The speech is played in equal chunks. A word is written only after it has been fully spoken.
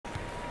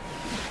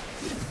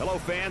Hello,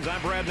 fans.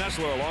 I'm Brad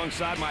Nessler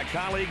alongside my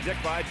colleague Dick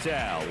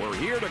Vitale. We're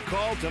here to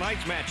call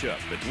tonight's matchup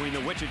between the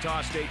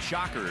Wichita State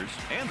Shockers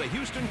and the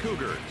Houston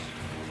Cougars.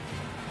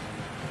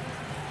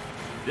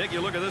 Dick,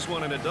 you look at this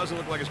one and it doesn't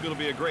look like it's going to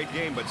be a great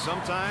game, but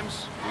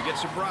sometimes we get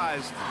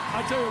surprised.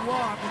 I tell you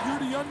what, when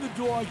you're the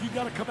underdog, you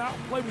got to come out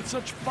and play with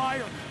such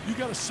fire. You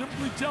got to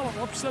simply tell them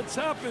upsets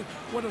happen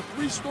when a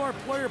 3-star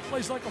player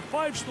plays like a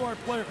 5-star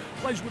player,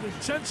 plays with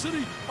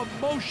intensity,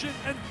 emotion,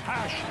 and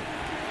passion.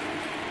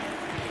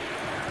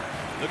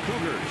 The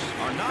Cougars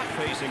are not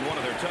facing one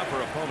of their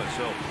tougher opponents,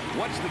 so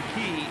what's the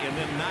key in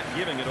them not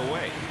giving it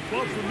away?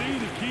 Well, for me,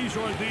 the keys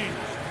are these.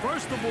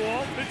 First of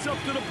all, it's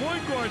up to the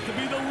point guard to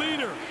be the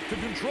leader, to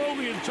control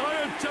the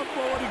entire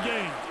tempo of the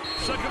game.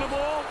 Second of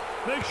all,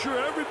 make sure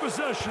every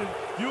possession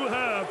you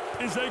have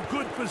is a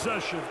good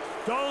possession.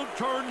 Don't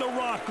turn the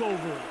rock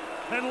over.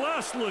 And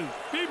lastly,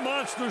 be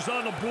monsters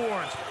on the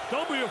boards.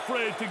 Don't be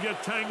afraid to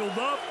get tangled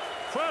up.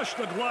 Crash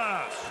the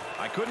glass.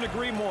 I couldn't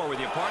agree more with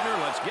you, partner.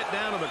 Let's get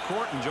down to the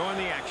court and join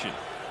the action.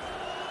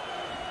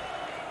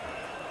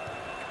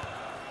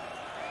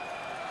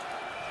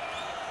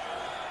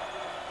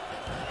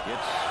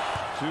 Gets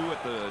 2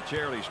 at the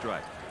charity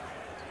stripe.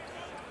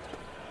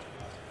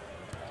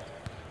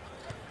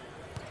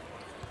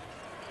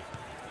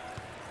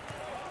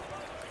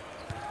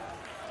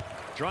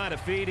 Trying to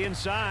feed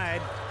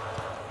inside.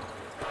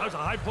 That's a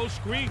high post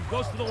screen.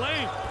 Goes to the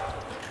lane.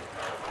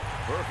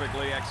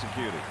 Perfectly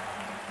executed.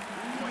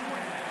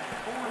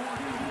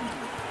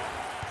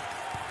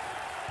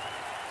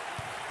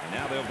 And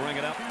now they'll bring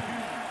it up.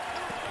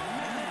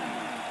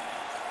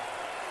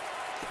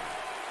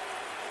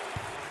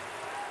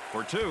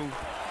 For 2.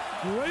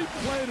 Great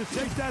play to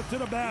take that to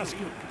the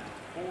basket.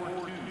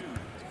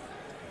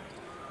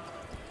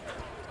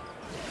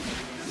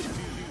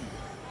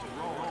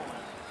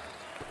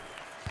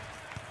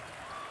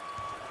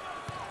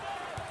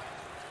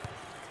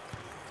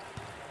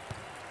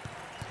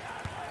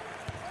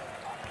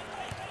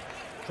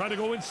 Try to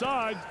go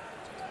inside.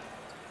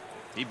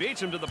 He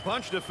beats him to the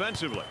punch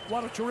defensively.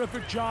 What a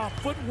terrific job.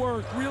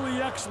 Footwork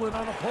really excellent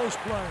on a post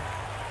play.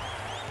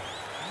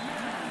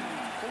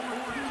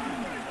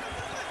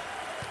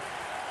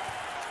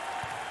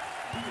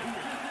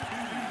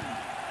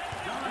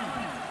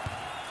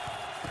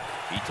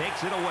 He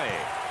takes it away.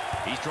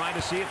 He's trying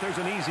to see if there's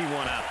an easy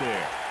one out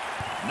there.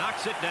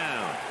 Knocks it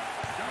down.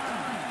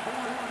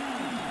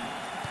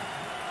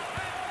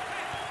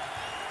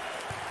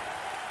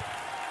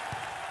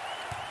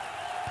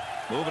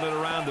 Moving it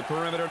around the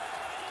perimeter.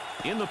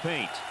 In the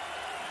paint.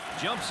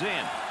 Jumps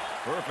in.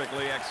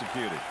 Perfectly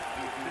executed.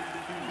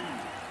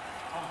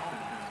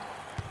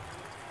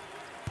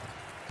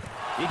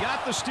 He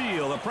got the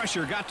steal. The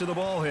pressure got to the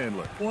ball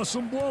handler.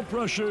 Awesome ball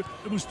pressure.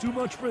 It was too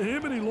much for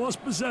him, and he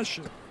lost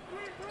possession.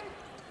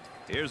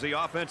 Here's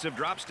the offensive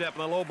drop step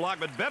in the low block,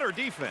 but better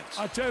defense.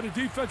 I tell you,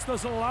 the defense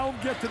doesn't allow him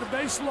to get to the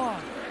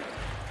baseline.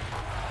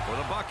 For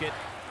the bucket.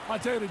 I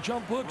tell you, the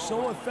jump hook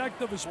so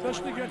effective,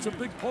 especially against a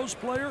big post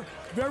player.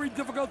 Very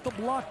difficult to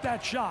block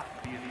that shot.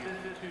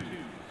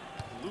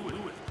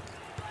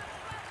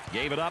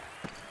 Gave it up.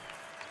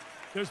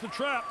 There's the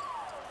trap.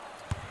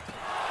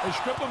 They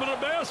strip him of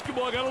the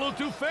basketball. Got a little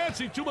too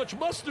fancy. Too much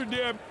mustard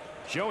there.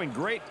 Showing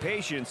great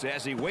patience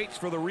as he waits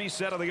for the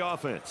reset of the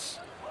offense.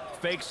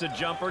 Fakes the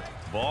jumper.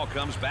 Ball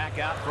comes back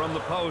out from the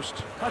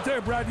post. I tell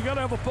you, Brad, you got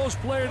to have a post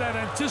player that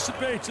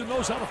anticipates and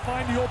knows how to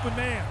find the open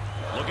man.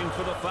 Looking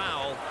for the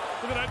foul.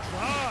 Look at that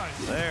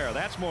drive. There,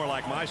 that's more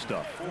like my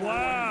stuff.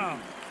 Wow.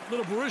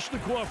 Little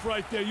Barishnikov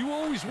right there. You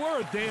always were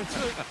a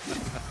dancer.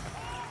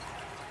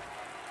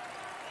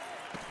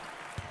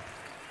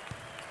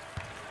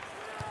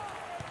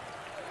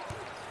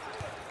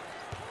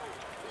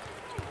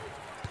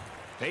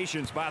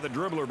 Patience by the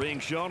dribbler being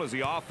shown as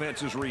the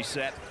offense is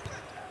reset.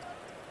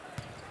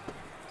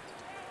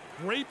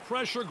 Great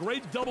pressure,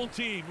 great double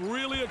team.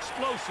 Really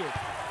explosive.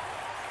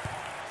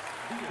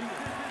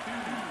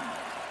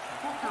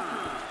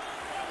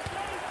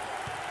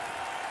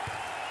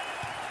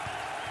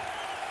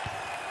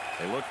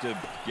 They look to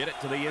get it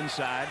to the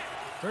inside.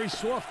 Very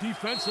soft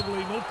defensively.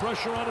 No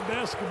pressure on the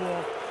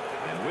basketball.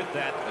 And with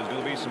that, there's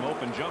going to be some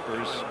open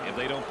jumpers if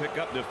they don't pick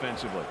up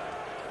defensively.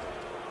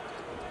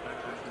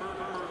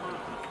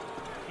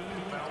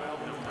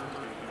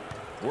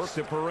 Work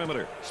the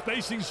perimeter.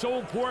 Spacing so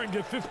important.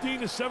 Get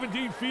 15 to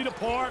 17 feet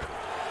apart.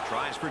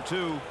 Tries for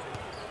 2.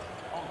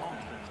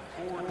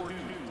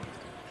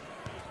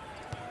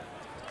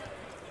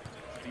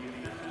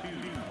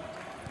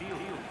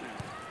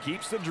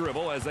 Keeps the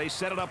dribble as they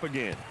set it up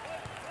again.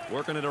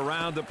 Working it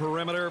around the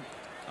perimeter.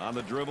 On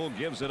the dribble,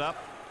 gives it up.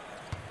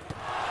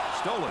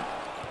 Stolen.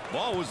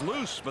 Ball was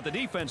loose, but the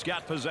defense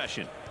got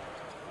possession.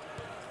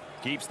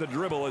 Keeps the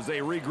dribble as they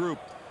regroup.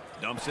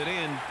 Dumps it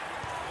in.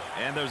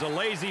 And there's a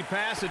lazy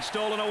pass. It's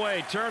stolen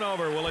away.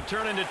 Turnover. Will it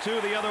turn into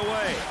 2 the other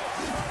way?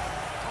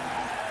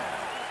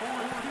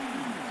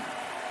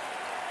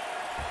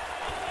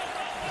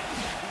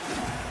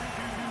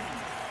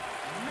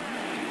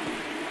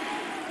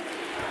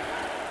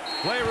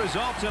 Play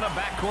results in a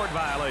backcourt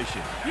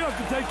violation. You have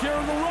to take care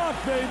of the rock,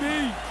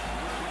 baby.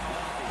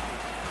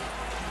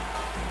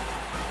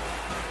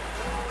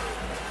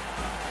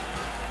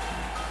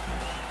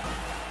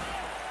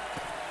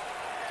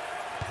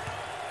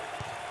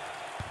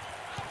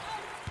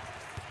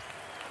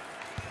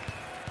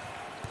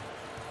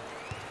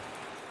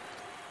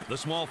 The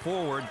small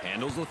forward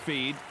handles the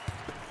feed.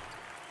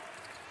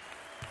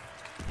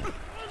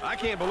 I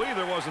can't believe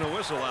there wasn't a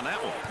whistle on that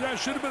one. Yeah, it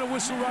should have been a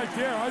whistle right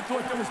there. I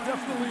thought that was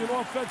definitely an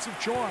offensive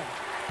charge.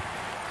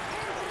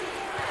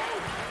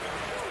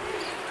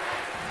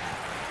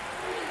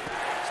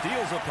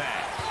 Steals a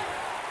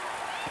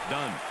pass.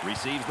 Dunn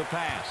receives the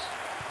pass.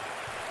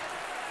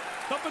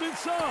 Up and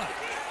inside.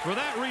 For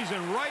that reason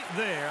right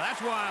there, that's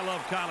why I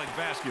love college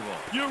basketball.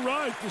 You're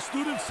right. The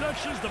student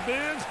sections, the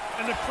bands,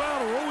 and the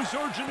crowd are always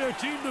urging their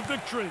team to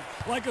victory,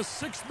 like a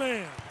sixth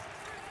man.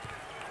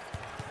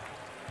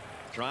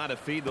 Trying to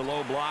feed the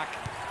low block.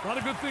 A lot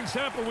of good things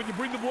happen when you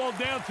bring the ball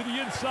down to the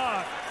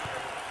inside.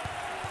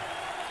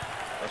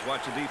 Let's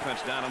watch the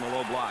defense down on the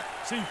low block.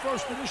 See,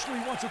 first initially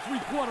he wants a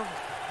three-quarter.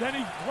 Then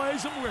he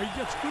plays him where he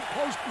gets good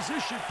post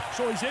position,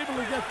 so he's able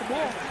to get the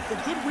ball. A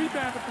good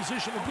rebound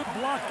position, a good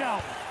block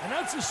out. And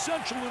that's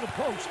essential in the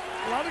post.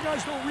 A lot of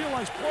guys don't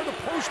realize part of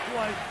post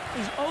play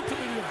is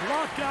ultimately to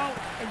block out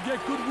and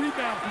get good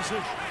rebound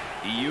position.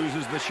 He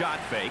uses the shot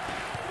fake.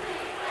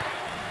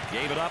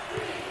 Gave it up.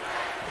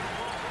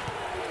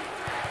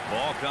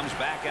 Ball comes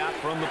back out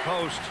from the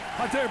post.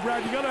 I tell you,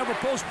 Brad, you got to have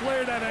a post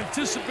player that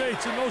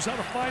anticipates and knows how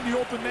to find the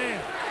open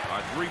man.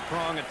 Our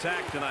three-prong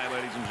attack tonight,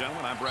 ladies and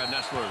gentlemen. I'm Brad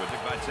Nessler with Dick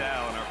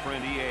Vitale and our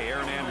friend EA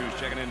Aaron Andrews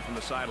checking in from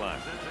the sideline.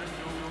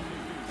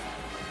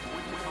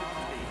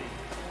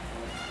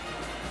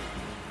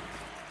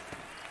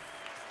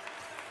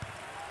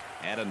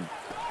 Had a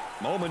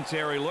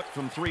momentary look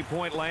from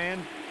three-point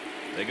land.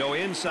 They go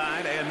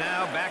inside and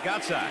now back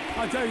outside.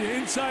 I tell you,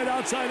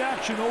 inside-outside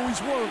action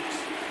always works.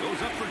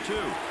 Goes up for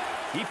two.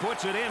 He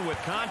puts it in with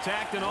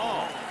contact and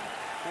all.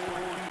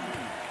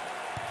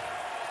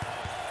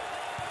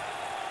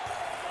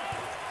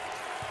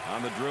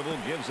 On the dribble,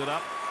 gives it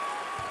up.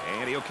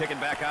 And he'll kick it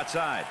back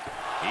outside.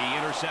 He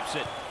intercepts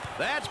it.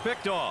 That's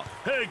picked off.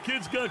 Hey,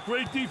 kid's got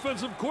great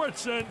defensive court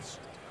sense.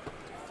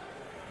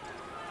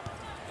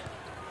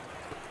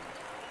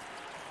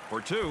 For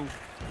two.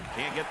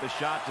 Can't get the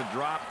shot to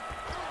drop.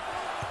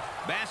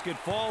 Basket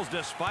falls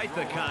despite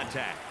the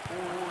contact.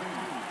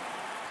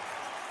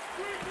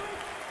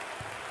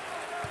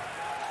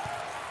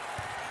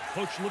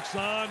 Coach looks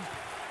on,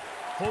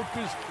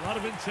 focused, a lot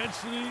of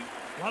intensity,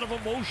 a lot of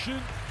emotion.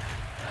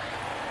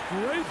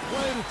 Great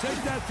play to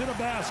take that to the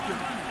basket.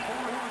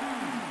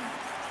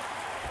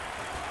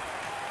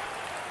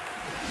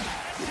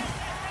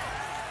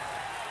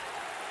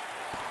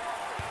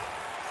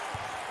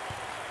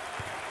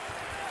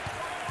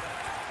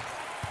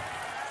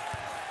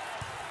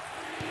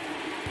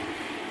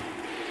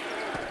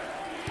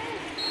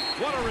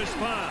 What a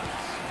response.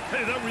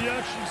 Hey, that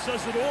reaction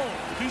says it all.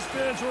 These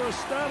fans are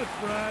ecstatic,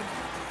 Brad.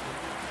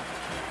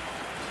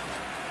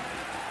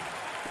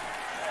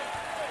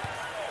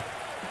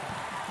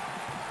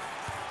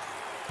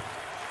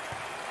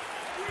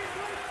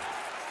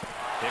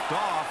 Picked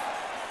off.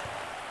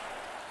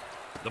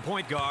 The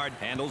point guard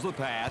handles the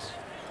pass.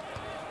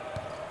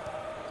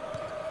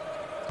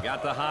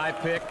 Got the high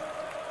pick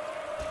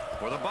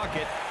for the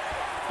bucket.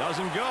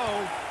 Doesn't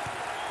go.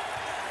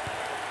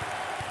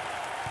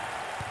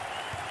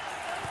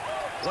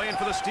 Playing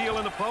for the steal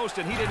in the post,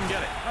 and he didn't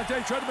get it. I tell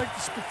you, he tried to make the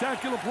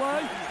spectacular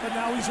play, and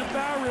now he's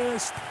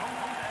embarrassed.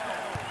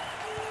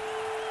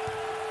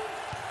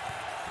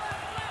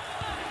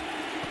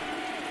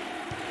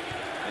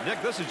 And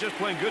Nick, this is just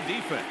playing good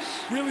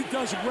defense. Really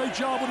does a great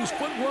job with his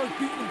footwork,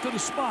 beating him to the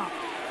spot.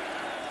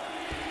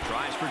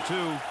 Tries for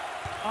two.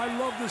 I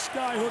love this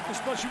sky hook,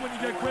 especially when you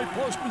get great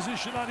post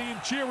position on the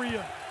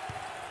interior.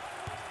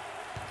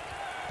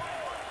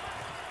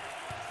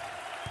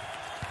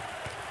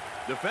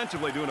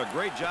 Defensively doing a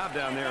great job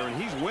down there, and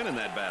he's winning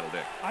that battle,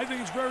 Dick. I think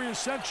it's very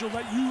essential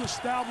that you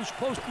establish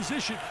post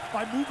position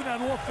by moving that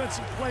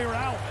offensive player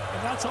out,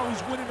 and that's how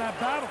he's winning that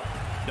battle.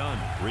 Dunn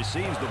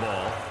receives the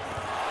ball.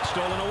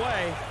 Stolen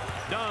away.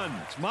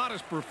 Dunn's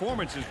modest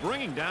performance is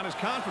bringing down his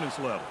confidence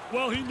level.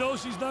 Well, he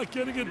knows he's not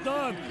getting it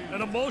done,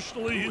 and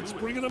emotionally, it's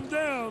bringing him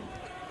down.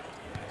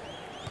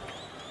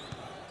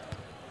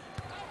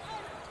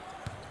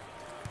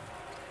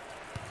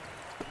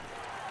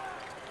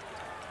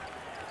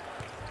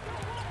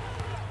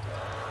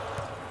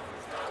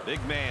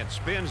 Big man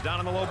spins down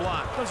on the low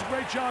block. Does a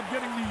great job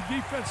getting the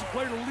defensive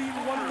player to lean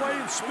one way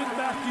and spin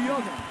back the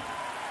other.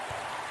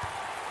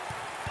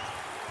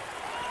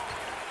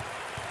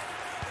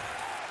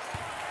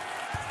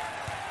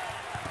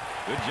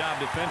 Good job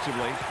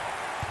defensively.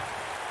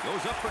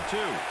 Goes up for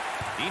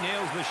two. He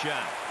nails the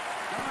shot.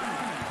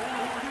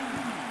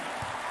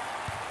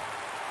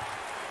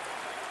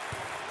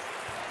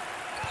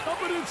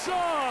 Up and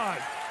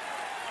inside.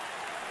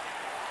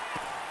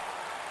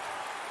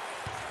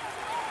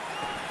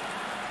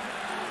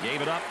 Gave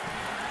it up.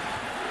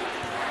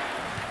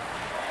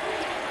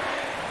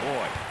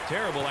 Boy,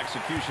 terrible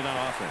execution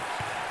on offense.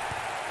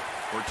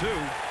 For two.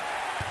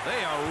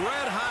 They are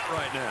red hot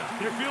right now.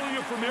 They're feeling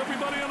it from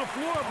everybody on the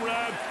floor,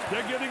 Brad.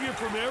 They're getting it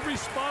from every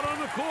spot on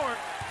the court.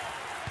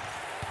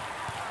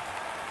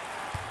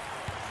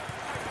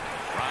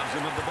 Robs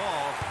him of the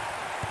ball.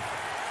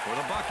 For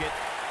the bucket.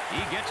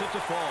 He gets it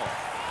to fall.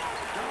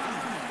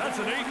 That's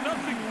an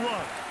 8-0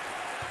 run.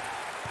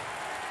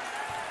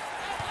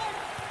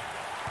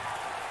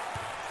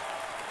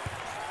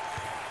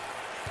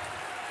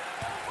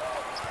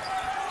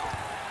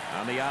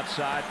 On the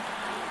outside,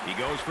 he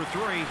goes for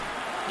three.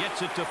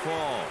 Gets it to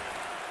fall.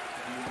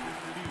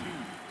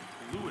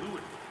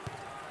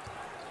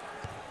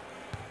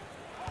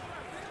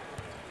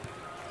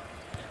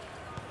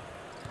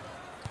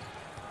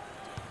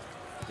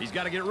 He's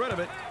got to get rid of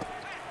it.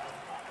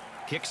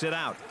 Kicks it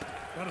out.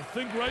 Got to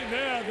think right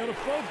now. Got to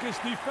focus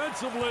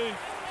defensively.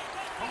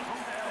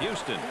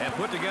 Houston have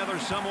put together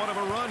somewhat of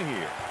a run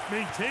here.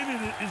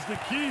 Maintaining it is the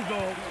key,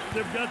 though.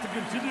 They've got to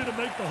continue to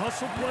make the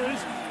hustle plays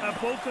at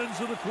both ends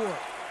of the court.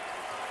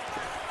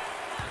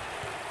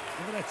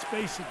 Look at that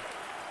spacing.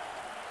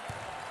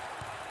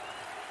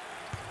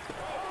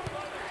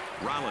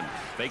 Rollins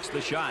fakes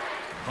the shot.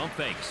 Pump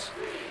fakes.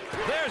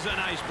 There's a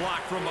nice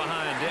block from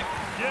behind, Dick.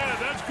 Yeah,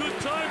 that's good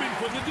timing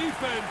for the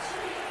defense.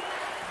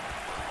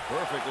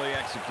 Perfectly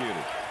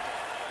executed.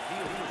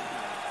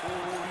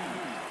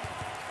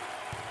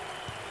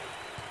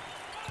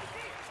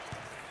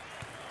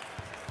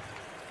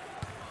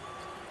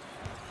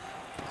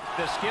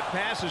 The skip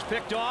pass is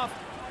picked off.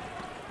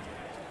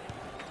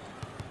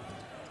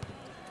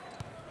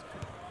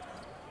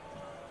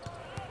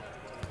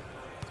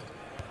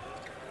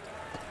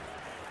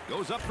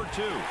 Goes up for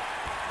two.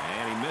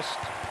 And he missed.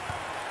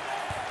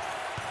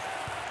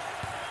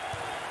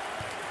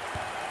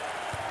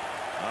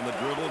 On the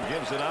dribble,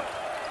 gives it up.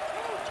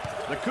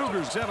 The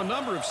Cougars have a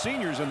number of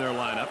seniors in their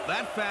lineup.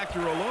 That factor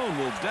alone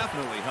will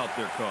definitely help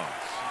their cause.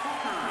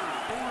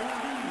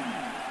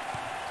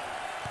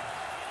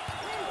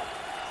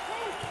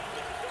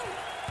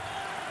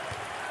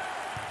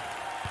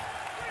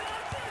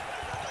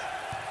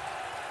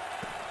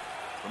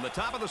 From the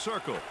top of the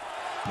circle,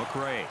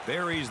 McRae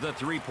buries the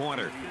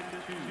three-pointer.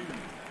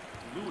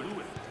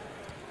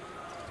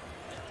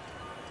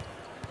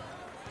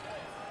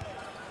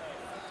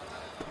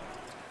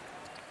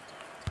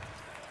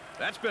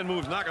 That spin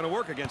move's not going to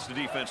work against a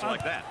defense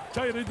like that. I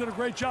tell you, they did a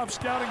great job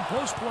scouting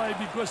post play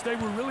because they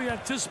were really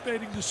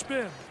anticipating the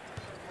spin.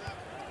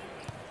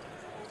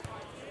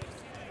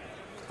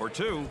 For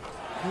two.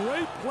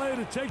 Great play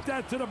to take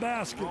that to the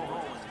basket.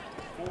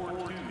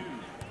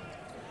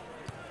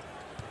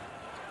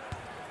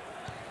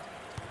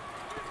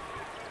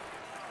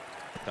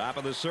 Top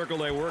of the circle,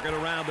 they work it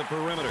around the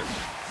perimeter.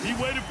 He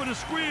waited for the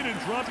screen and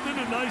dropped in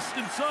a nice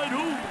inside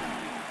hoop.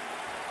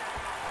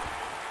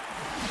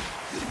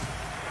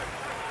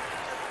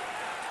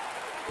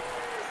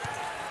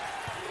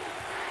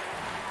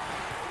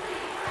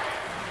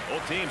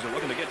 Both teams are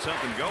looking to get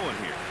something going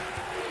here.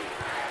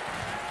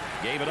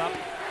 Gave it up.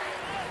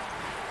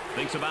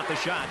 Thinks about the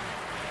shot.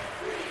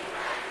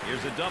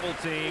 Here's a double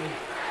team.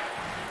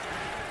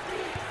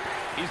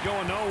 He's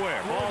going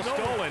nowhere. Ball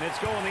stolen. It's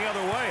going the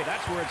other way.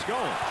 That's where it's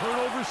going.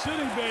 Turnover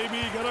city, baby.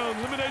 You got to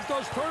eliminate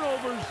those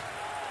turnovers.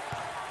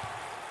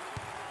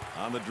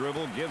 On the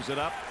dribble, gives it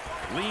up.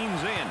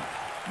 Leans in.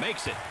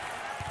 Makes it.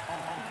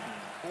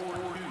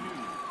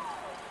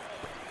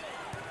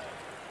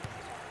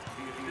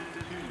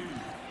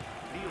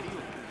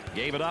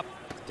 Gave it up.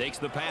 Takes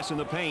the pass in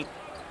the paint.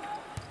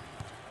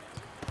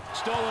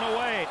 Stolen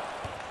away.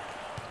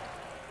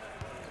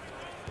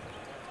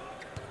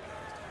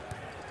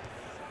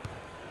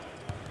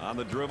 On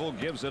the dribble,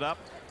 gives it up.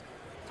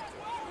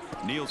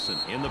 Nielsen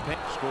in the paint,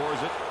 scores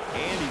it,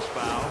 and he's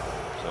fouled.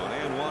 So an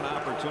and one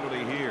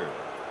opportunity here.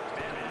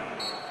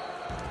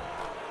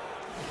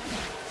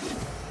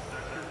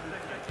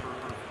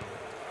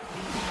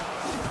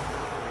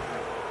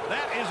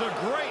 That is a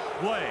great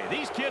play.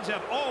 These kids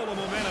have all the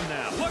momentum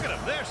now. Look at them.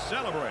 They're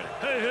celebrating.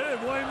 Hey,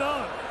 why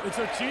not? It's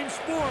a team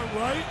sport,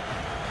 right?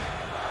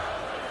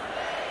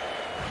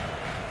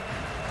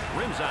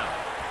 Rims out.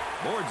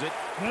 Boards it.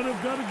 Men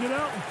have got to get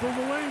out and fill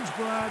the lanes,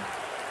 Brad.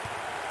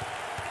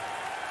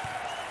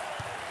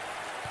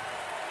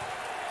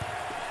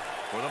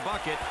 For the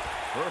bucket.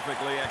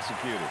 Perfectly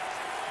executed.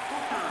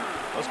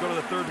 Let's go to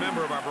the third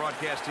member of our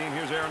broadcast team.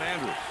 Here's Aaron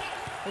Andrews.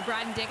 Well,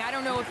 Brad and Dick, I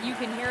don't know if you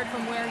can hear it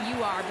from where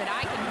you are, but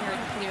I can hear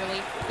it clearly.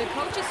 The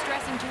coach is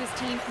stressing to his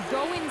team,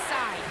 go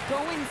inside,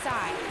 go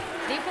inside.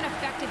 They've been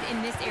effective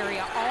in this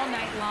area all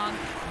night long.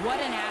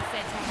 What an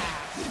asset to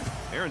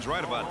have. Aaron's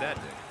right about that,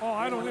 Dick. Oh,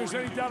 I don't think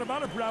there's any doubt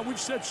about it, Brad. We've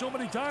said so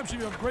many times, if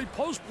you have great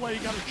post play, you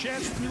got a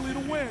chance really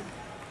to win.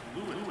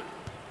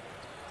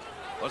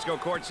 Let's go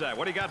courtside.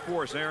 What do you got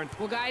for us, Aaron?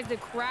 Well, guys, the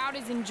crowd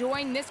is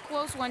enjoying this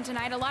close one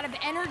tonight. A lot of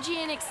energy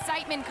and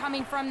excitement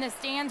coming from the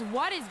stands.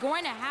 What is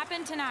going to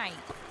happen tonight?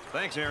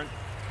 Thanks, Aaron.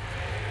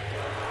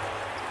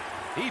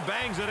 He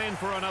bangs it in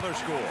for another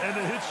score. And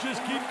the hits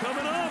just keep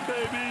coming on,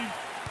 baby.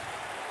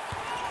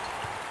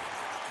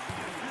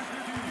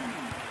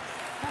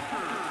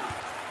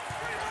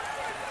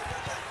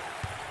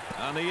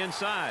 On the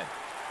inside.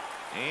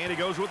 And he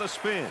goes with a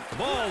spin. The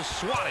ball's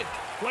swatted.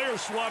 Player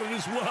swatted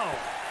as well.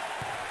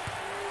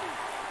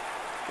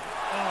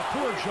 Oh,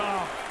 poor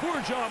job.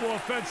 Poor job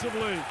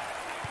offensively.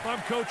 If I'm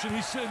coaching,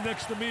 he's sitting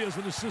next to me as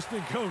an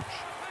assistant coach.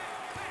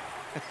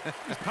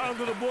 He's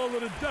pounding the ball to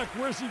the deck.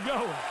 Where's he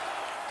going?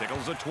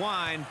 Tickles the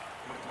twine.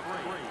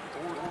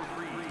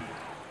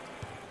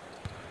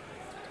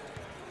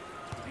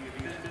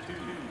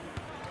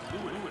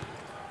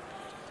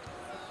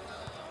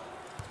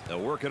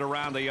 They'll work it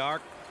around the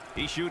arc.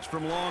 He shoots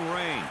from long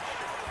range.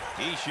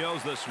 He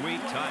shows the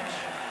sweet touch.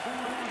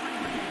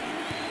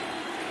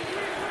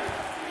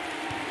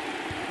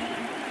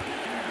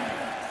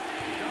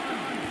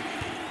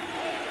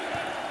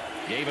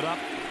 Gave it up.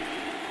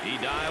 He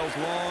dials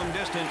long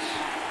distance.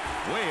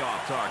 Way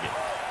off target.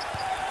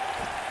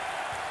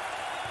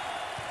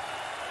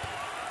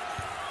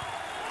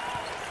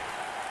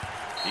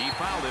 He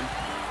fouled him.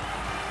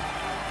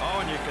 Oh,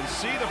 and you can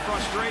see the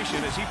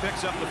frustration as he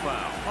picks up the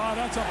foul. Oh,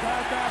 that's a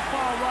bad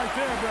foul right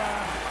there,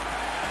 Brad.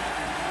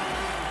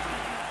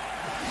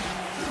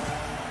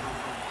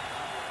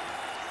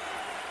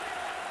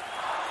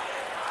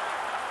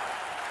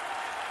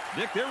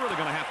 Dick, they're really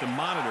going to have to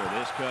monitor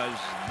this because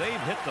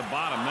they've hit the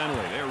bottom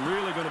mentally. They're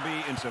really going to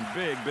be in some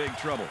big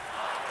trouble.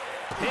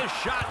 His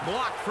shot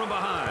blocked from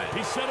behind.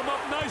 He set him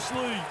up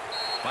nicely.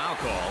 Foul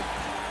called.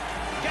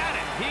 Got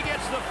it. He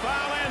gets the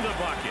foul and the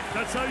bucket.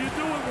 That's how you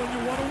do it when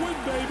you want to win,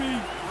 baby.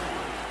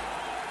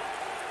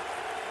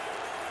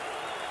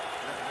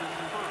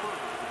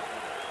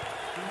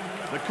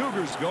 The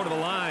Cougars go to the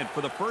line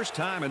for the first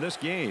time in this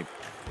game.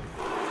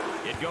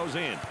 It goes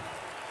in.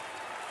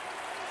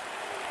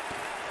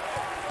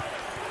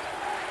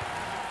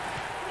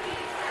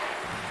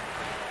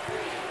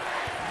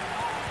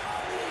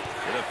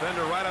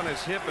 Defender right on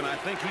his hip, and I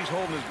think he's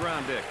holding his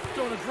ground, Dick.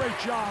 Doing a great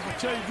job. I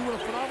tell you, doing a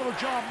phenomenal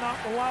job not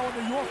allowing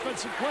the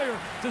offensive player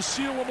to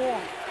seal him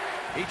off.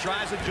 He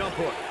tries a jump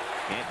hook.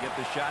 Can't get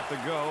the shot to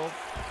go.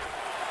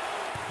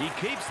 He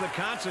keeps the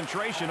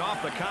concentration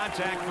off the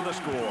contact for the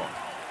score.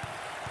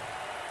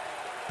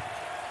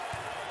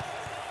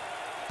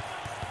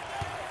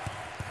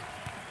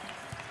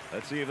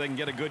 Let's see if they can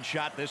get a good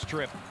shot this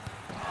trip.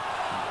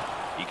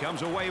 He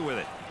comes away with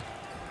it.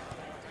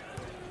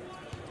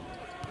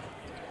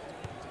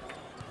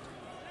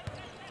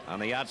 On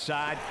the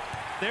outside,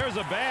 there's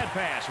a bad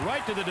pass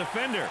right to the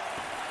defender.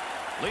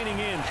 Leaning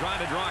in,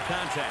 trying to draw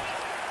contact.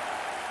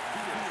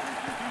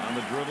 On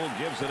the dribble,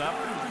 gives it up.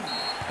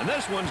 And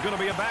this one's going to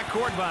be a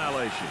backcourt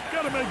violation.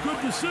 Got to make good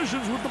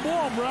decisions with the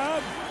ball,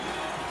 Brad.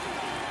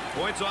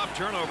 Points off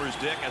turnovers,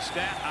 Dick. A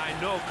stat I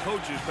know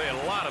coaches pay a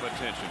lot of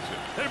attention to.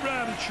 Hey,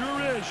 Brad, it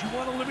sure is. You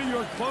want to limit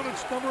your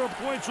opponent's number of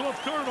points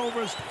off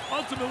turnovers.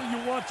 Ultimately,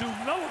 you want to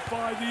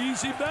nullify the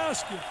easy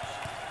baskets.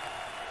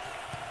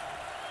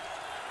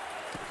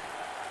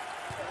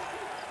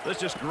 That's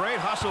just great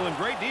hustle and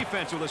great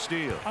defense with a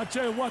steal. I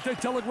tell you what, they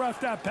telegraphed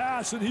that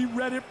pass, and he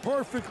read it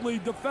perfectly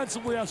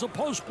defensively as a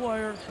post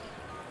player.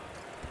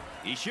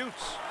 He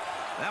shoots.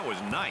 That was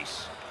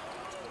nice.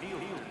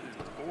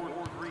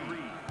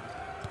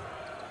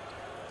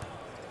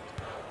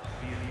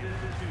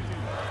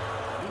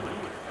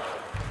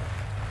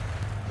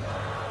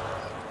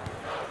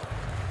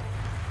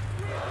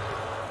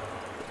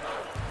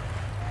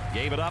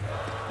 Gave it up.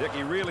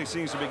 Dickey really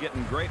seems to be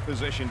getting great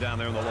position down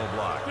there in the low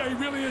block. Yeah, he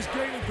really is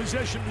gaining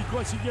possession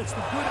because he gets the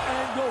good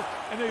angle,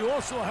 and they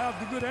also have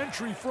the good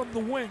entry from the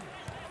wing.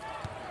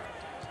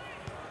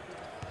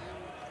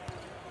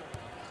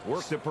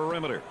 Work the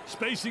perimeter.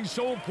 Spacing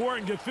so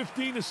important. Get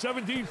 15 to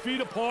 17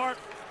 feet apart.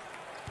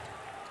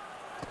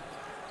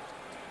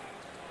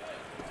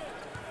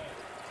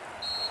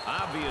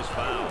 Obvious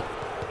foul.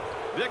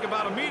 Dick,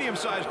 about a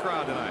medium-sized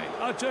crowd tonight.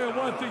 I'll tell you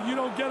one thing, you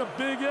don't get a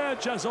big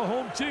edge as a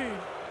home team.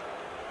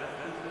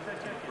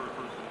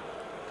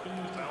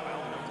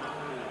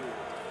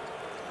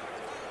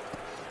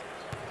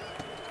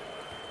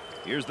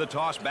 Here's the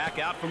toss back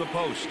out from the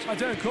post. I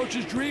tell you,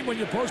 coach's dream when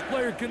your post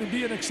player can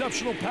be an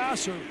exceptional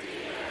passer.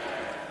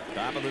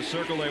 Top of the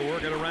circle, they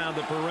work it around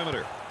the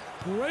perimeter.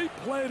 Great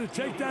play to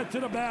take that to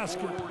the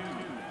basket.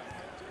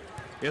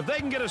 If they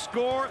can get a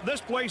score,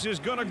 this place is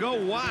going to go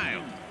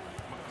wild.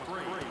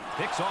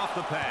 Picks off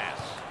the pass.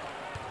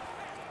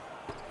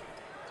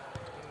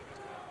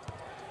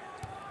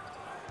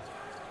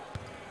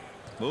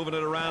 Moving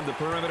it around the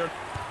perimeter.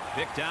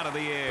 Picked out of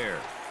the air.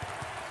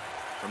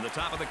 From the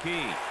top of the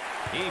key.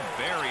 He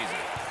buries it.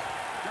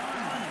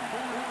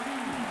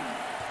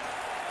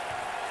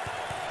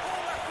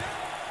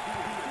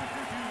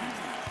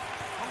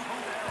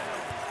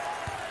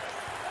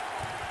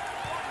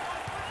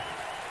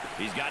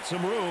 He's got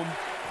some room.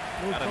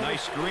 Got a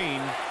nice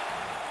screen.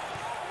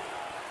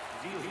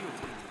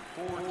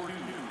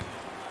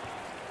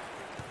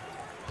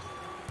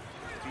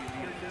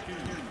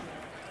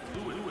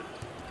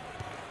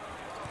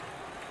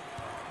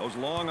 Those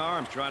long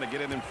arms trying to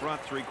get it in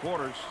front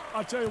three-quarters.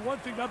 I'll tell you one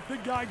thing, that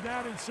big guy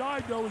down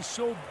inside, though, is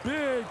so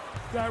big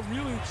that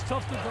really it's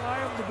tough to deny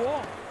him the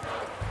ball.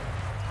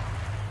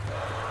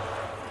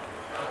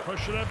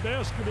 Pressure that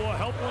basketball,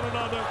 help one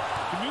another,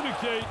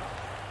 communicate.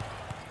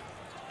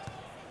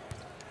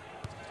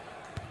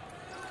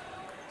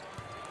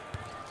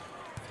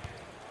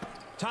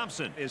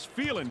 Thompson is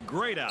feeling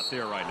great out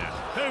there right now.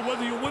 Hey,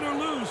 whether you win or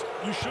lose,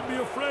 you shouldn't be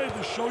afraid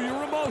to show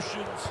your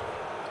emotions.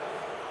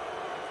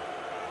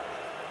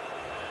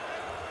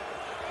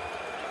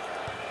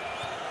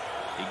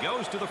 He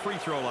goes to the free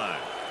throw line.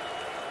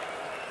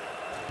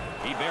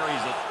 He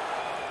buries it.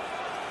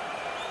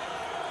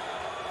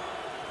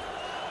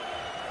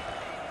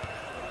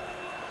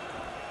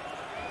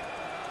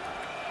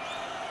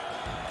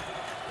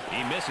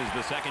 He misses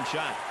the second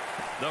shot.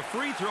 The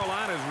free throw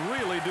line is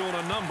really doing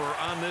a number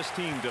on this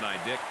team tonight,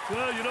 Dick.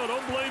 Well, you know,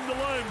 don't blame the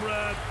line,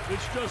 Brad.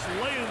 It's just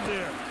laying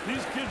there.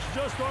 These kids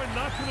just aren't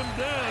knocking them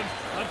down.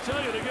 I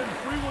tell you, they're getting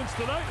free ones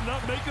tonight and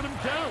not making them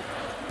count.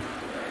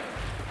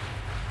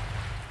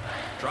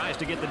 Tries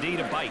to get the D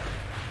to bite.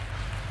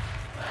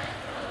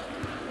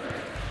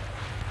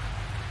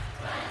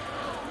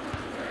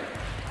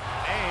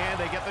 And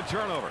they get the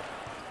turnover.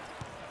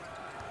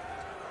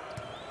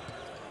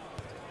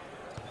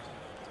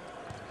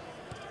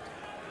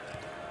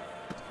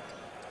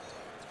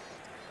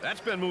 That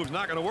spin move's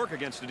not going to work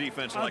against a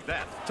defense like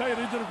that. I tell you,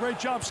 they did a great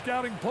job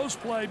scouting post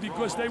play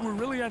because they were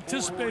really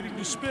anticipating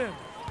the spin.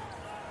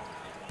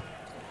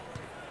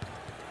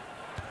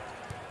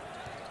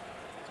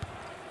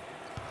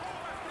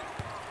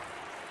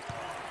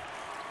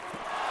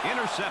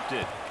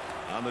 Intercepted.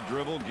 On the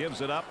dribble,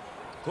 gives it up.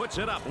 Puts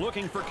it up,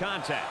 looking for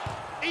contact.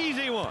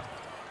 Easy one.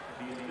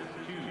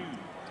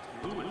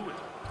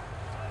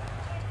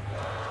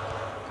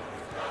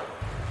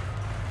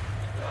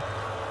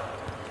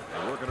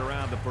 Working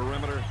around the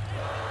perimeter.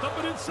 Up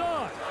and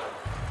inside.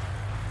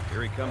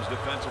 Here he comes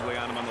defensively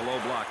on him on the low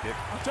block, Dick.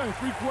 I'll tell you,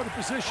 three-quarter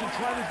position,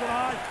 trying to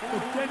deny,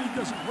 but then he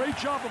does a great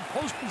job in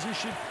post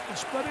position and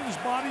spreading his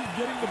body and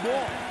getting the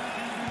ball.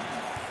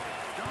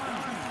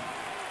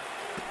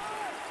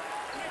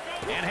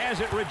 And has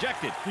it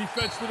rejected.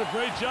 Defense did a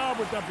great job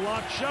with that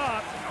blocked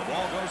shot. The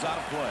ball goes out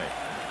of play.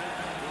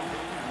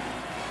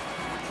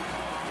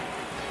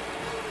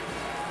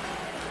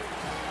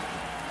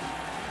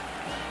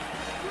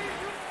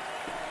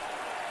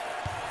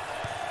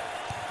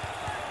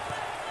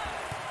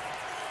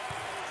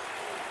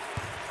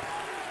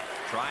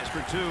 Tries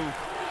for two.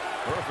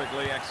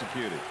 Perfectly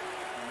executed.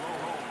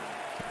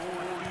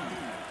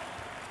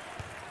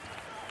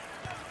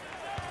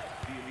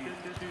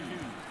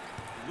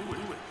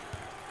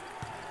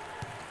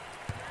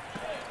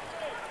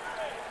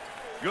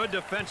 Good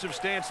defensive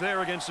stance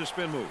there against the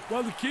spin move.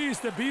 Well, the key is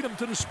to beat him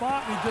to the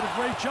spot, and he did a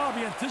great job.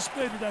 He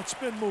anticipated that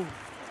spin move.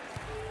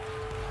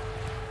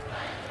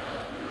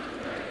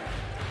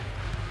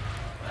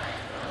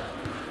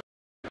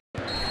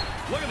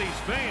 Look at these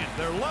fans.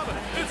 They're loving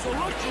it. It's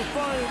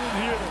electrifying in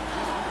here.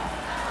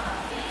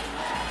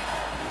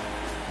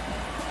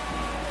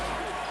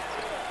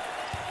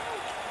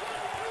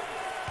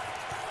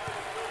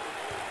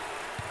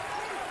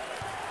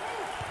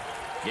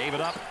 Gave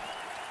it up.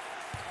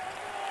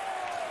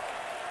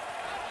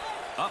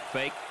 Up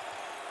fake.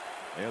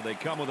 There they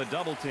come with a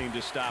double team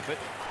to stop it.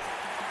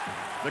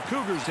 The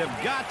Cougars have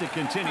got to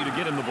continue to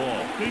get him the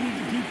ball. They need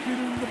to keep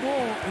getting him the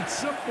ball. It's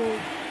simple.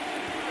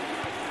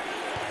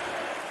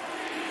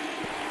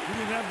 He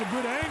didn't have the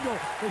good angle.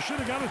 They should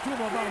have got it to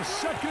him about a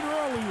second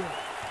earlier.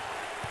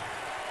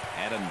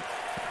 Had a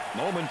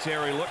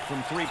momentary look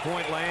from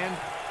three-point land.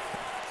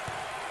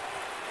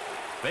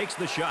 Fakes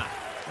the shot.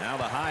 Now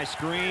the high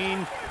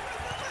screen.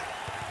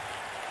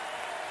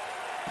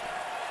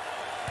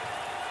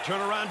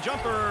 Turnaround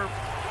jumper.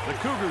 The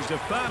Cougars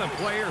have found a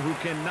player who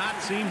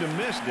cannot seem to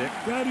miss, Dick.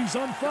 Daddy's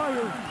on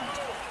fire.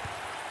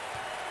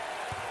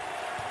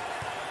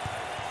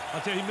 I'll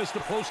tell you, he missed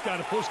the post guy.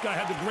 The post guy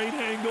had the great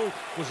angle,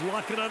 was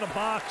locking on the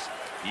box.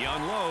 He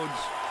unloads.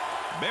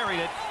 Buried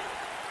it.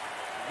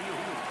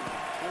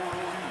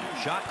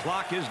 Shot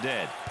clock is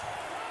dead.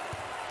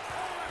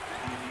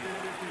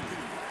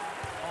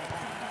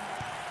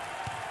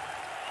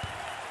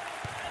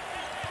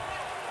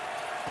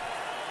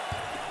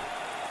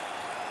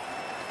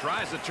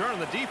 Tries to turn,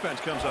 and the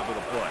defense comes up with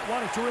a play.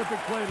 What a terrific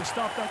play to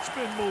stop that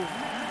spin move.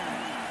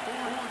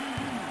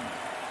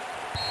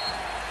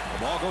 The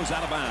ball goes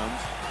out of bounds.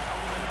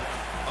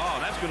 Oh,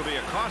 that's going to be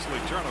a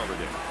costly turnover,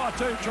 Dick. I'll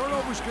tell you,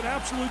 turnovers can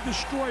absolutely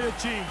destroy a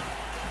team.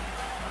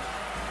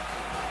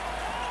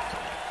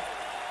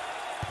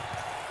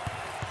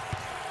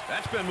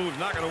 That spin move's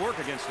not going to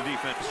work against the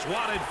defense.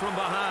 Swatted from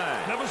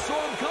behind. Never saw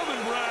him coming,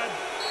 Brad.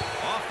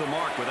 Off the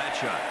mark with that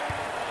shot.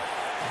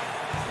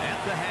 At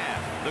the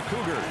half, the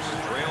Cougars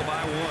trail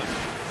by one.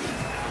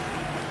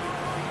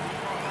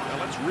 Now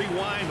let's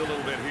rewind a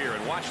little bit here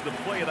and watch the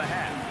play of the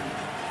half.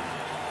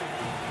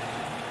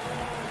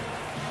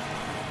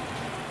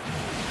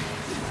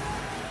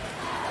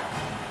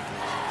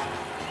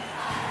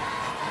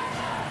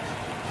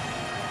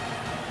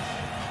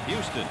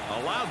 Houston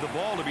allowed the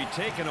ball to be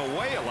taken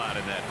away a lot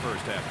in that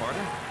first half,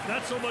 partner.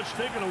 Not so much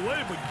taken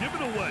away, but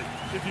given away.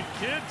 If you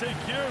can't take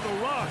care of the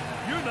rock,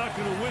 you're not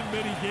going to win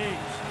many games.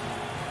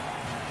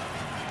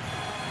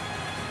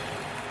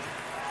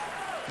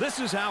 This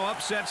is how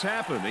upsets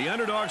happen. The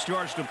underdog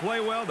starts to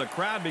play well, the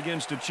crowd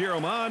begins to cheer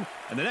them on,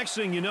 and the next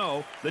thing you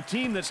know, the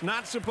team that's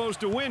not supposed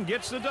to win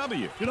gets the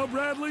W. You know,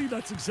 Bradley,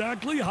 that's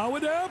exactly how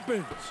it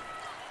happens.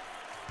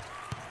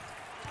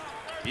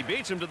 He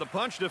beats him to the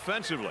punch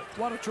defensively.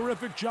 What a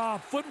terrific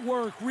job.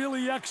 Footwork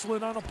really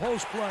excellent on a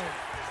post play.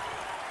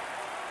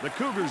 The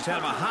Cougars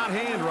have a hot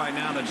hand right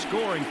now that's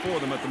scoring for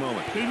them at the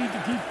moment. They need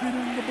to keep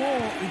feeding the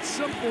ball. It's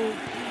simple.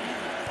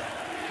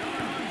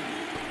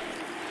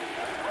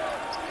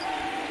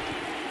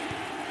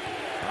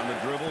 On the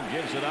dribble,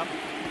 gives it up.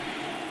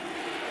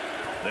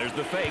 There's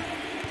the fake.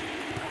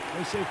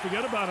 They say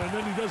forget about it, and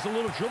then he does a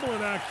little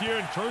dribbling act here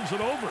and turns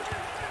it over.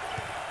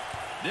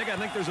 Dick, I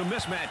think there's a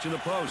mismatch in the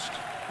post.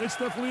 It's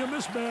definitely a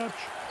mismatch.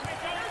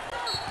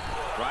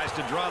 Tries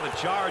to draw the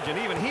charge, and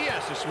even he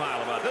has to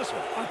smile about this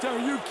one. I tell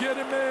you,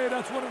 kidding me?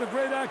 That's one of the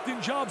great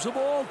acting jobs of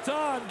all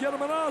time. Get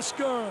him an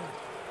Oscar.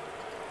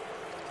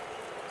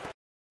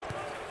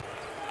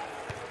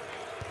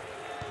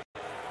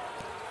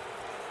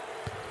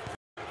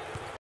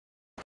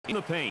 In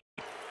the paint.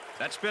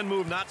 That spin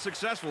move not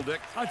successful,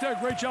 Dick. I tell you,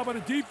 great job on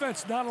the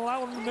defense, not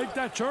allowing him to make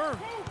that turn.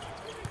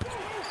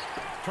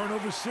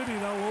 Turnover city,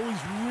 that will always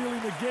really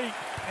negate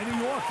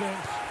any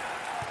offense.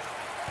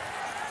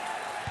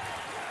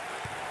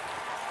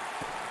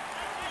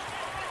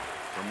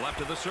 From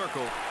left of the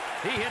circle,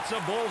 he hits a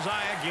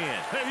bullseye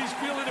again. Hey, he's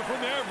feeling it from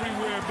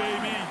everywhere,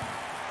 baby.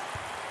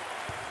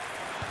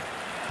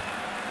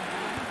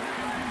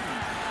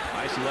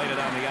 Isolated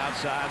on the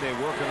outside, they're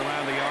working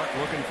around the arc,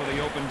 looking for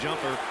the open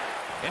jumper.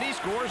 And he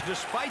scores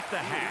despite the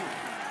hack.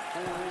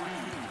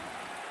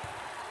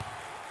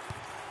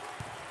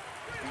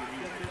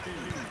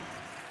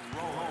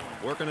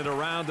 Working it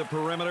around the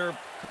perimeter.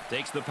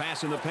 Takes the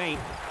pass in the paint.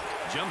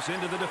 Jumps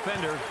into the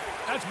defender.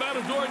 That's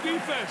Matador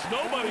defense.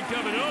 Nobody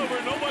coming over.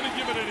 Nobody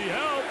giving any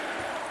help.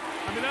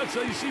 I mean, that's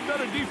how you see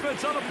better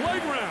defense on a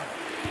playground.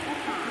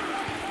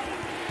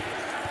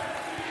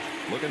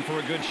 Looking for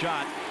a good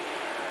shot.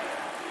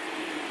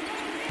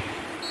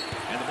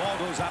 And the ball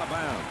goes out of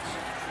bounds.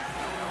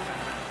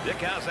 Dick,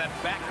 how's that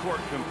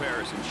backcourt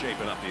comparison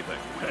shaping up, do you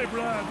think? Hey,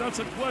 Brad, that's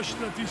a question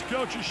that these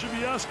coaches should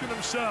be asking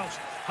themselves.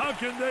 How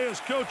can they, as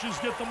coaches,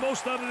 get the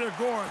most out of their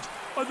guards?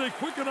 Are they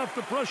quick enough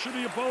to pressure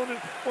the opponent,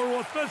 or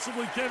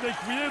offensively, can they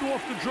create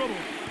off the dribble?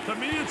 To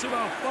me, it's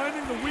about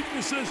finding the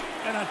weaknesses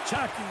and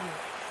attacking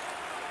it.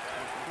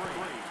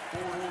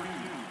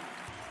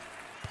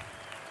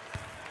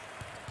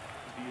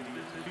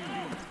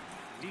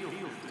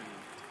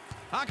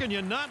 How can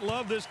you not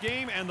love this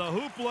game and the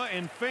hoopla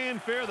and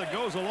fanfare that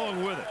goes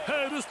along with it?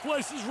 Hey, this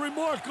place is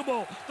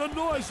remarkable. The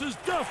noise is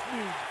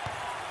deafening.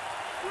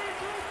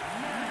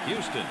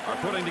 Houston are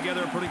putting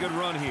together a pretty good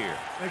run here.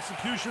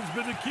 Execution's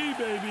been the key,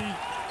 baby.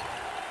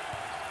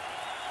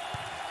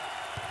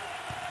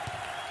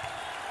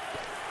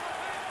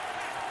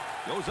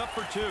 Goes up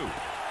for two.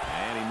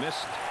 And he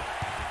missed.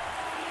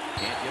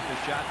 Can't get the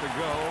shot to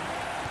go.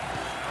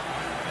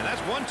 And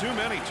that's one too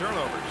many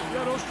turnovers.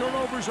 Yeah, those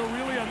turnovers are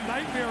really a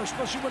nightmare,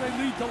 especially when they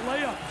lead to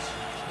layups.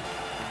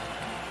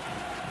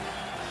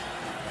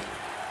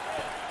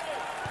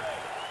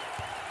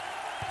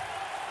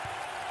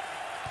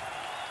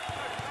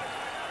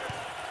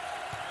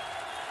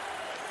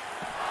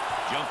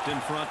 Jumped in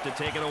front to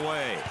take it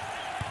away.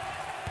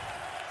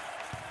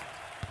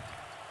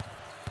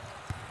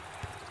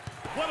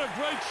 What a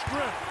great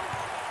strip.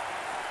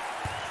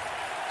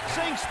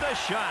 Sinks the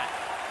shot.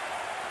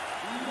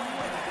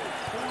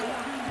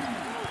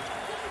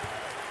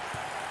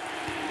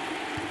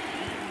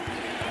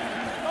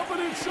 Up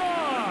and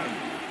inside.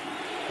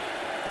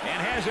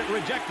 And has it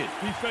rejected.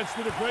 Defense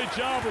did a great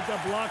job with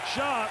that blocked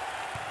shot.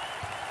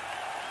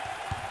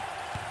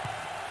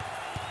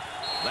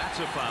 That's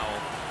a foul.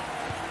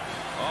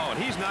 Oh,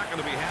 and he's not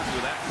going to be happy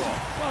with that call.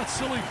 Well, it's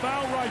a silly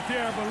foul right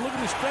there, but look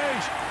at his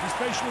face. His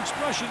facial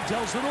expression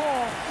tells it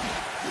all.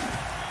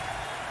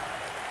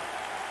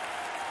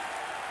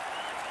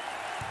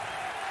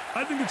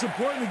 I think it's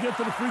important to get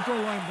to the free throw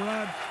line,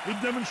 Brad. It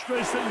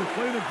demonstrates that you're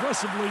playing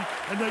aggressively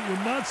and that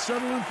you're not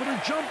settling for the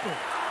jumper.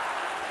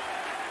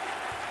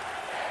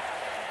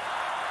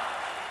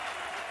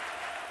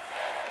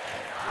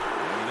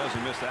 And he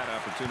doesn't miss that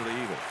opportunity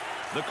either.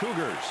 The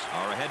Cougars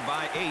are ahead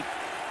by 8.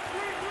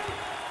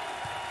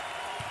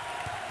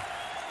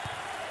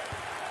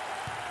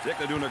 Dick,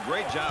 they're doing a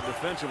great job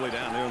defensively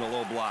down there in the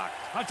low block.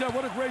 I tell you,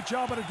 what a great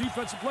job on a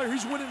defensive player.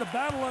 He's winning the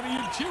battle on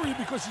the interior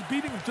because he's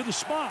beating him to the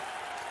spot.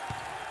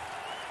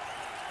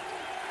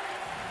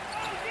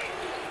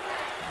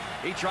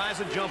 He tries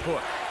a jump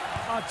hook.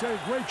 I'll tell you,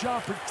 great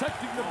job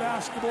protecting the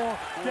basketball,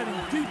 getting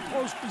deep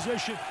post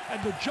position,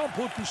 and the jump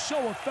hook is so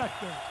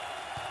effective.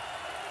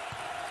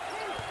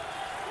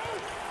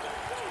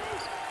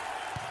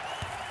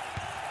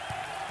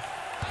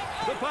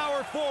 The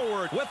power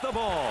forward with the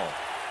ball.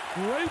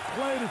 Great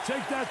play to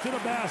take that to the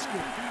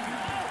basket.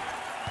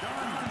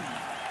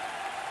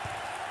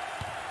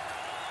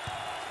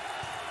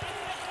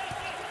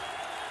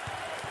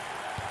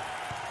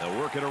 They'll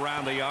work it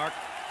around the arc.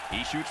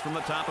 He shoots from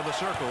the top of the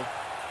circle.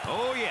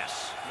 Oh,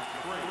 yes.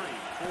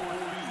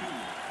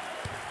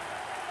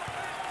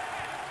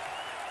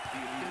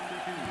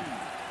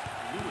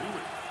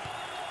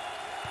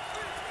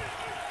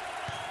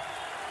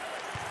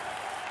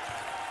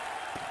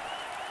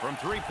 From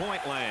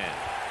three-point land.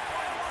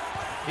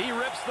 He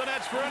rips the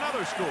nets for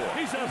another score.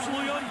 He's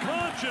absolutely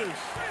unconscious.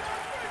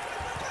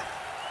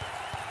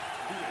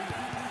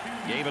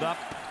 Gave it up.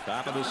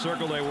 Top of the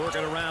circle. They work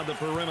it around the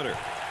perimeter.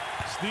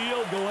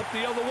 Steal, go up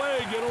the other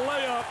way, get a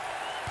layup.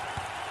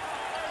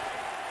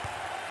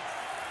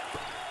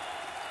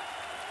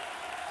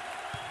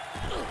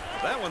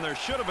 That one, there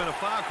should have been a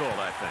foul called,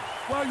 I think.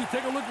 Well, you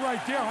take a look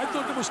right there. I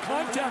thought there was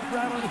contact,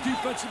 Brad, on the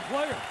defensive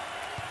player.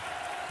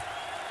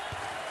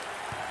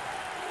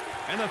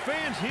 And the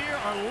fans here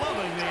are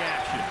loving the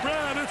action.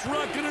 Brad, it's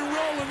rocking and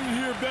rolling in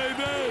here,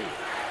 baby.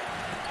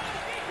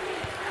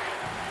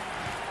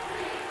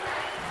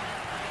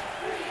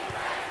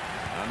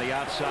 On the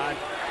outside.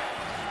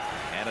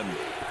 And a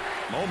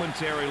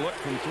momentary look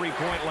from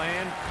three-point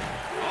land.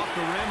 Off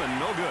the rim and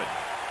no good.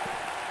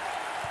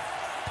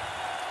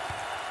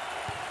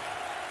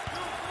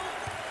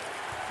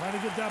 Trying to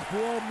get that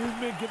ball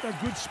movement, get that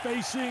good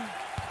spacing.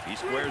 He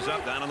squares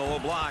up down on the low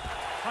block.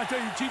 I tell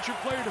you, teach your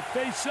player to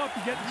face up.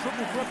 You get in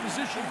triple threat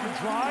position. You can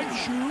drive,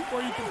 shoot,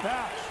 or you can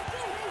pass.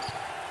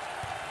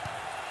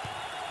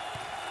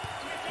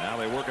 Now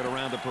they work it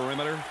around the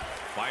perimeter.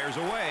 Fires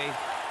away.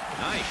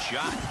 Nice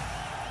shot.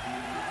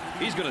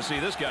 He's going to see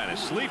this guy in his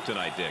sleep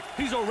tonight, Dick.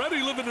 He's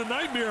already living a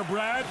nightmare,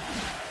 Brad.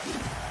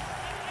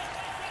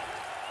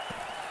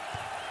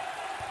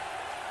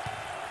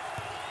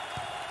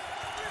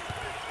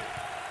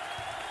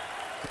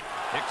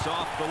 Picks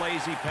off the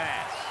lazy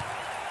pass.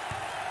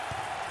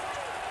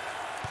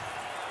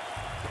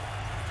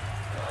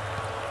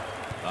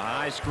 The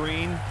high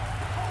screen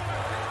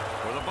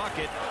for the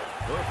bucket.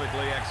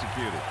 Perfectly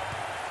executed.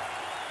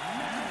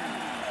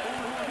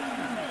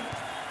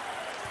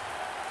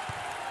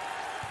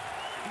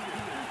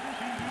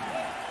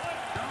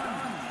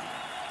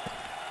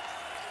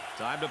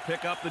 Time to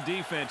pick up the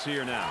defense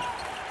here now.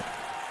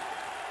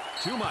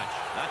 Too much.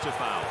 That's a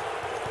foul.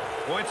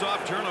 Points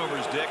off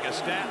turnovers, Dick, a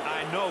stat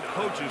I know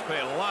coaches pay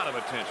a lot of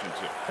attention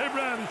to. Hey,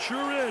 Brad, it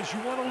sure is.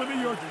 You want to limit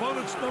your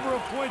opponent's number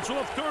of points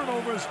off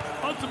turnovers.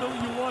 Ultimately,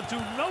 you want to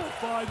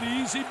nullify the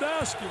easy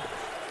basket.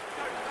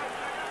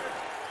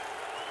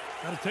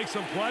 Got to take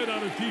some pride on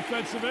the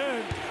defensive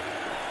end.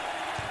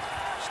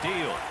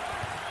 Steal.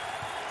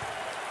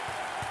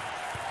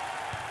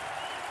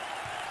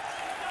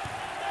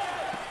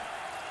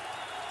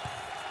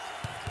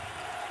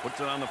 Puts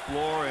it on the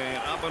floor and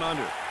up and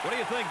under. What do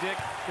you think, Dick?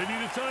 They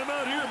need a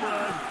timeout here,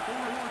 Brad.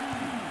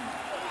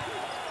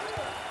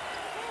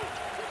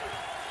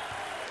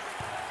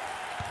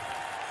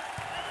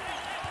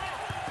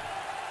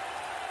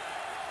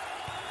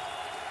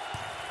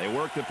 They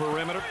work the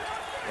perimeter.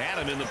 Had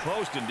him in the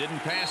post and didn't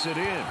pass it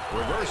in.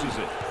 Reverses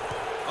it.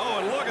 Oh,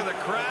 and look at the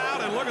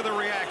crowd and look at the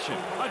reaction.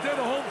 I tell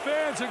the home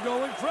fans are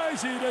going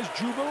crazy. There's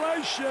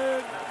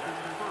jubilation.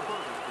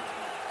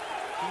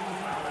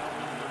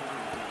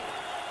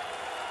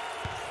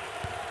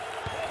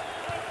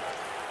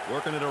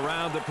 Working it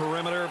around the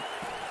perimeter.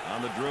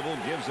 On the dribble,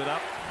 gives it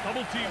up.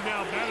 Double team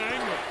now, bad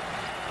angle.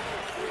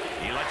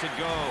 He lets it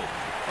go.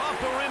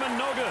 Off the rim and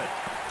no good.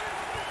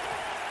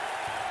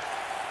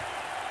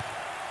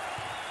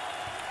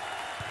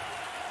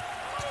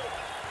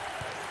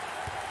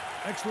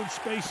 Excellent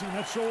spacing.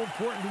 That's so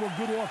important to a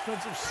good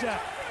offensive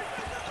set.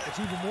 It's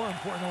even more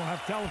important to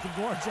have talented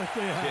guards like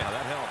they have. Yeah,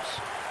 that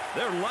helps.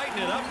 They're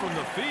lighting it up from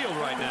the field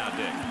right now,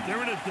 Dick.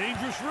 They're in a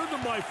dangerous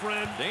rhythm, my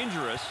friend.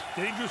 Dangerous.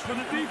 Dangerous for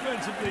the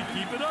defense if they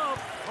keep it up.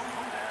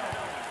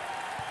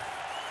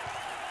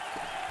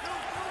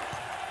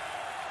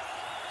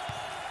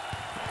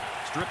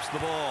 Strips the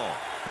ball.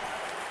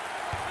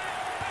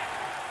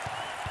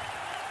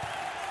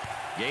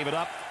 Gave it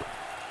up.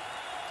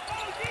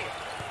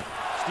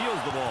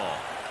 Steals the ball.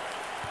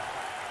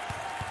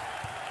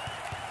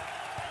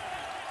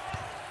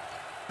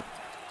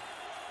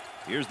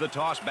 Here's the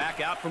toss back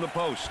out from the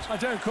post. I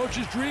tell you,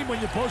 coach's dream when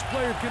your post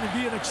player can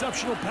be an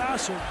exceptional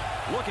passer.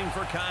 Looking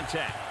for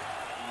contact.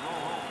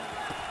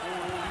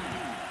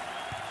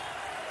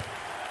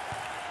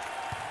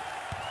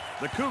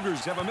 The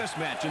Cougars have a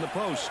mismatch in the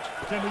post.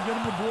 Can they get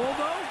him the ball,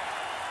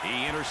 though?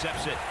 He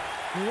intercepts it.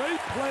 Great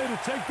play to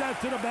take that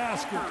to the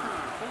basket.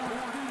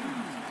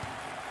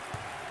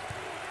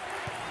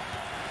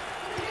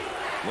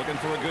 Looking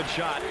for a good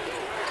shot.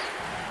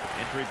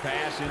 Entry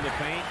pass in the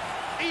paint.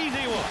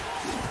 Easy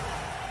one.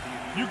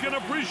 You can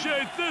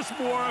appreciate this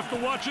more after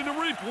watching the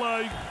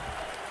replay.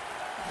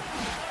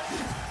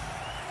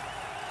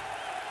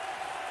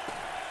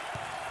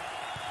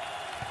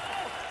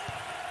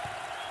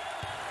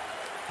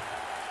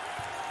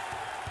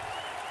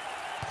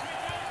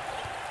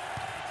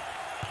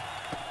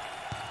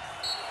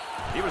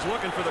 He was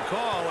looking for the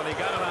call, and he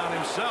got it on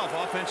himself.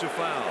 Offensive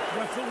foul.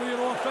 Definitely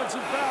an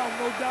offensive foul,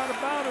 no doubt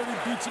about it.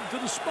 He beats him to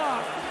the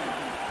spot.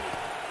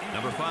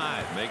 Number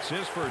 5 makes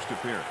his first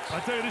appearance. I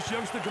tell you, this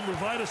youngster can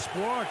provide a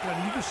spark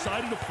on either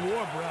side of the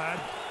floor, Brad.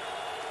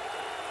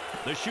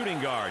 The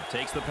shooting guard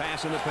takes the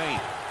pass in the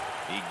paint.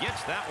 He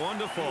gets that one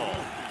to fall.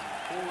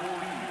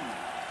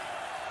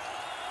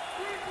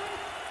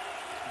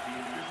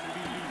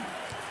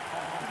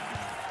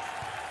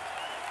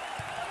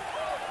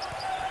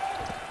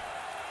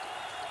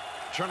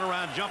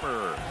 Turnaround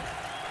jumper.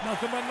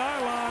 Nothing but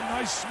nylon.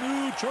 Nice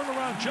smooth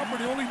turnaround jumper.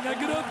 The only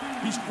negative,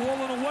 he's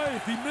falling away.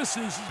 If he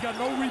misses, he's got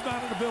no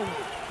rebounding ability.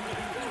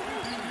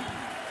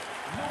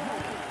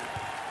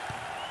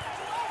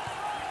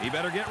 He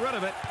better get rid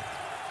of it.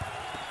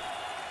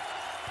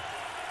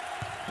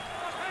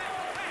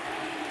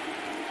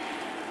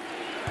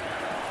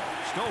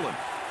 Stolen.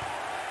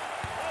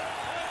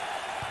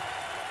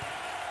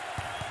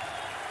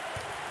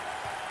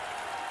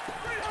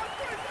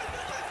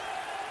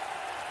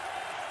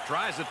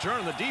 Tries to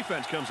turn, the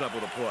defense comes up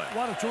with a play.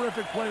 What a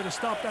terrific play to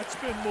stop that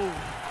spin move.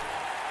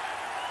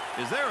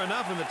 Is there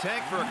enough in the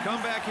tank for a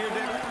comeback here,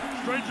 Dick?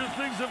 Stranger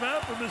things have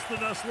happened, Mr.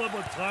 Nessler,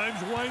 but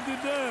time's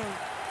winding down.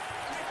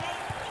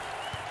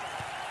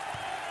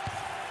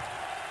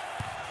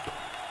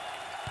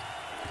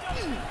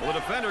 Well, the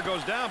defender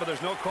goes down, but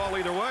there's no call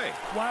either way.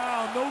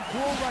 Wow, no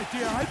call right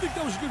there. I think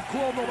that was a good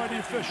call, though, by the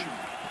official.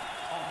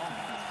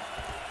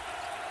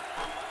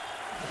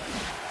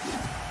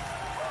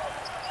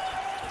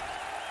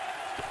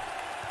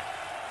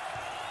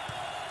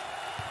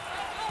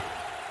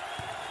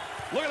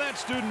 Look at that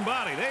student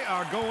body. They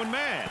are going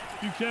mad.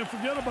 You can't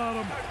forget about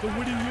them. The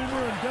witty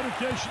humor and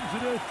dedication to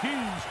their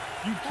teams.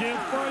 You can't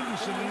find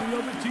this in any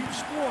other team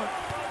sport.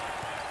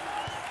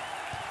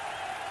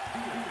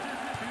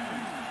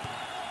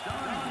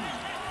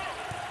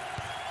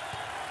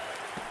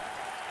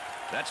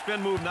 That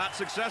spin move not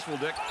successful,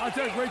 Dick. I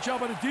tell you, great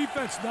job by the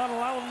defense not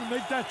allowing them to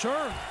make that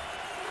turn.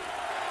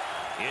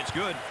 It's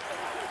good.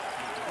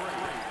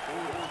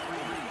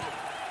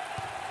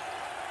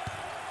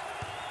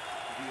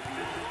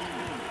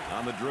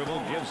 On the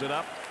dribble, gives it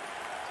up.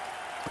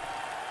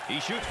 He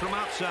shoots from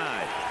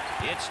outside.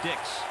 It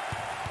sticks.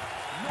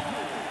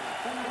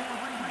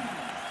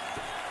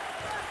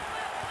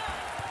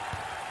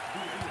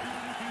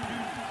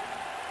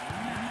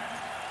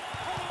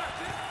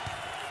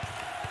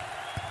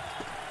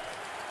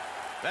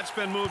 That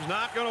spin move's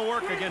not going to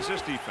work against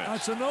this defense.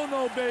 That's a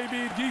no-no,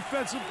 baby.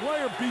 Defensive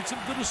player beats him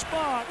to the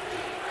spot.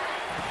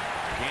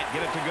 Can't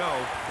get it to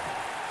go.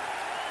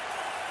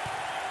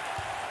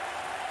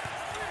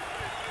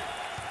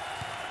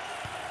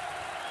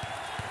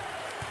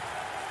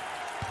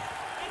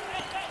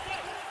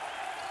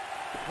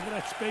 Look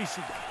at that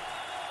spacing.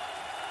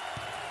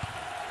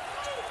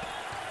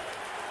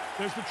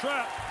 There's the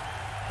trap.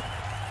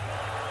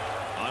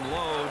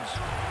 Unloads.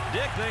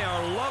 Dick, they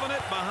are loving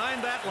it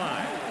behind that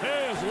line.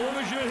 Hey, as long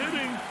as you're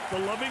hitting, the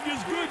loving is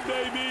good,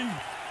 baby.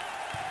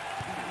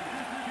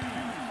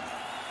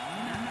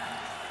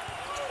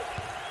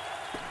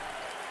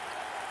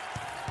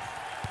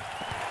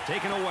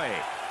 Taken away.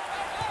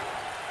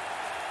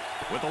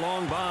 With a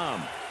long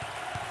bomb.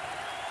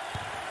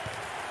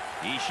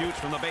 He shoots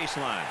from the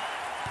baseline.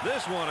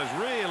 This one has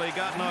really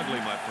gotten ugly,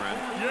 my friend.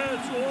 Yeah,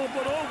 it's all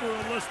but over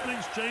unless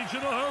things change in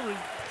a hurry.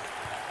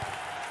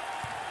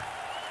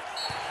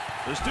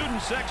 The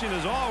student section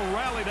is all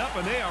rallied up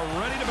and they are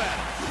ready to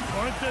battle.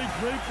 Aren't they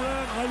great,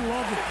 Brad? I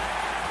love it.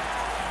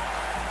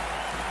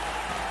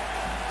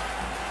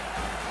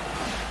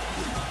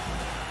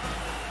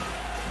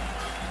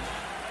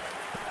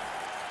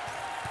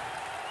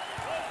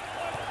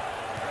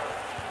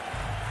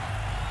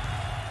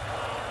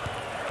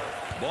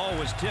 Ball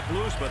was tipped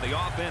loose, but the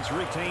offense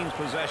retains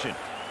possession.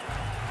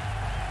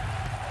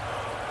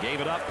 Gave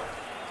it up.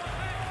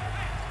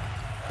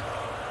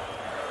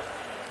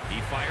 He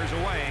fires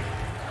away.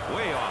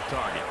 Way off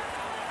target.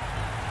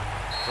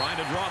 Trying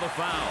to draw the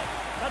foul.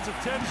 That's a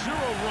 10-0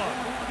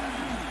 run.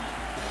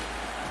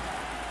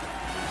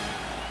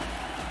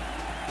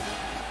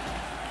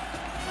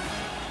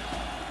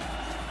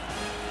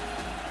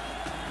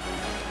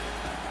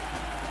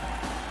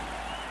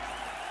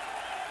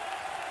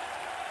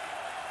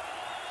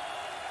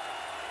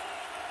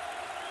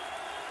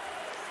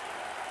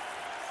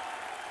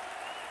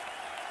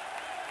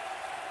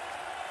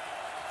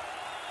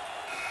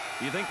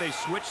 Do you think they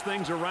switch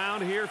things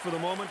around here for the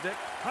moment, Dick?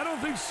 I don't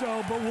think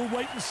so, but we'll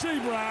wait and see,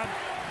 Brad.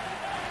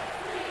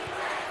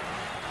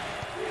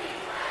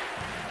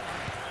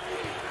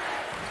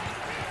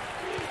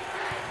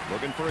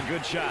 Looking for a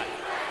good shot.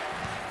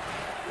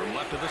 From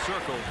left of the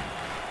circle,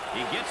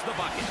 he gets the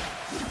bucket.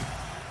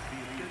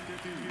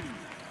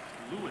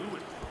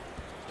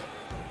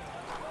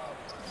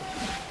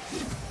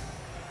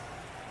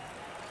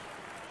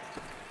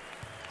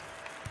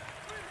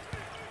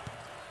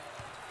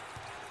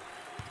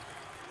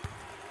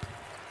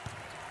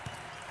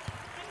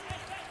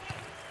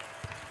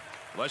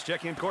 Let's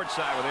check in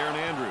courtside with Aaron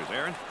Andrews.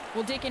 Aaron?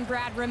 Well, Dick and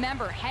Brad,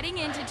 remember, heading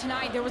into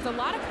tonight, there was a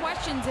lot of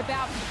questions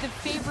about the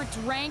favorites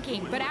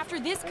ranking. But after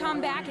this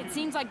comeback, it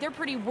seems like they're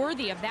pretty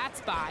worthy of that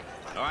spot.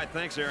 All right,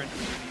 thanks, Aaron.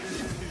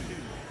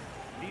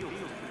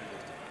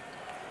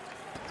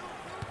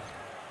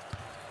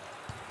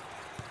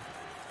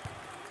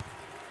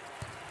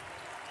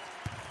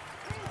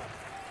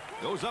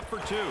 Goes up for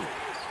two.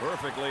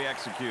 Perfectly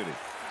executed.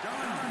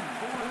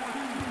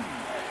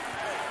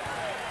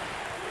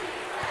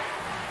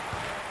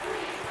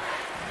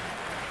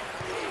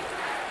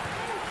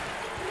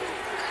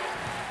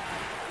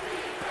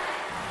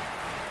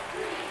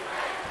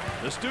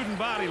 The The student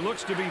body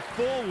looks to be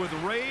full with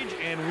rage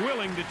and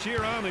willing to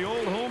cheer on the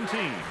old home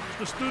team.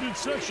 The student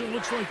section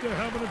looks like they're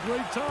having a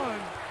great time.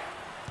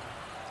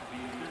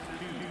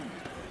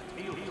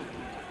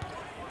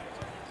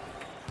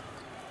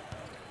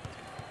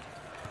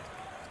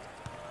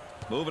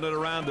 Moving it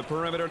around the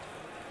perimeter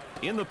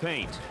in the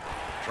paint.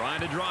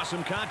 Trying to draw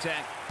some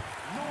contact.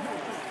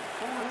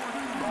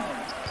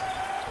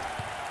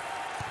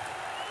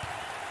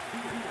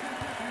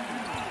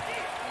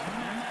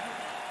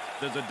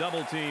 There's a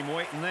double team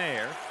waiting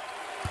there.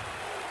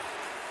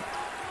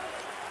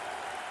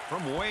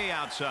 From way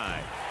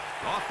outside.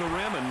 Off the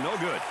rim and no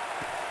good.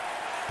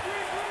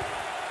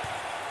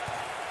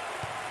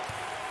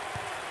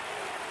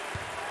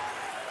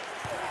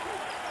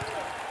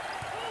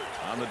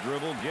 On the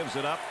dribble, gives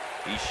it up.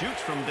 He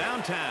shoots from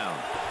downtown.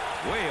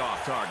 Way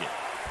off target.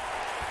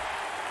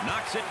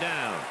 Knocks it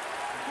down.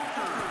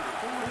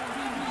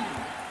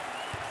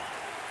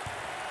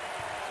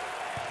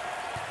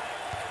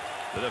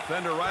 The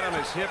defender right on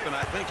his hip, and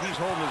I think he's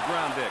holding his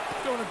ground, Dick.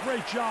 Doing a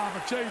great job. I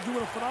tell you,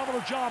 doing a phenomenal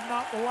job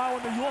not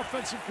allowing the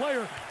offensive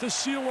player to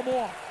seal him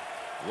off.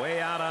 Way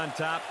out on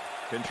top,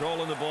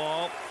 controlling the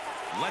ball.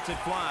 Lets it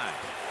fly.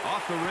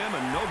 Off the rim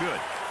and no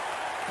good.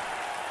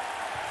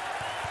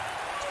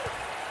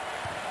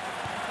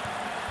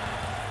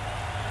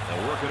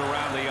 They'll work it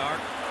around the arc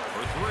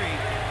for three.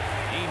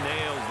 He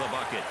nails the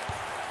bucket.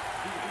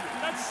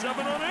 That's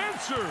 7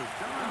 unanswered.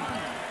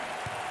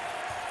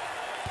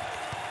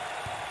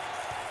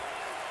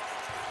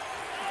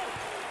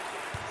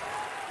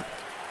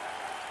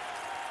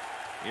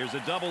 Here's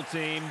a double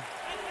team.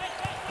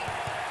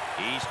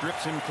 He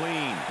strips him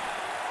clean.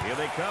 Here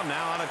they come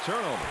now on a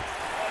turnover.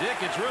 Dick,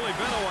 it's really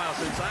been a while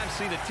since I've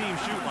seen a team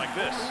shoot like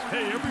this.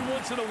 Hey, every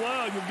once in a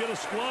while you'll get a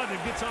squad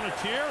that gets on a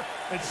tear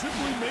and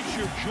simply makes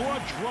your jaw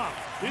drop.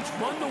 It's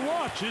fun to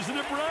watch, isn't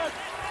it, Brad?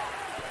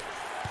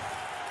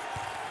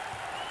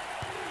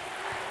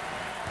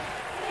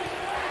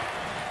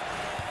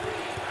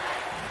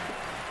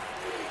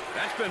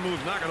 That spin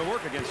move's not going to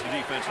work against a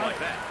defense like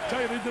that. I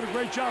tell you, they did a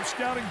great job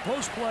scouting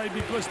post play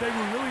because they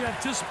were really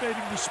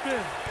anticipating the spin.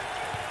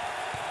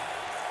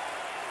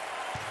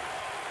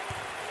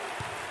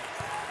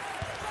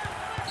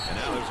 And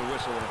now there's a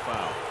whistle and a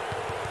foul.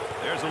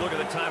 There's a look at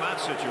the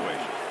timeout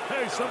situation.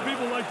 Hey, some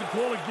people like to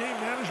call it game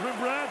management,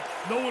 Brad.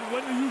 Knowing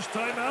when to use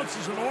timeouts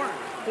is an art.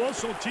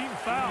 Also, team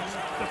fouls.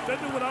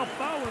 Defending without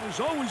fouling is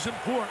always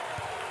important.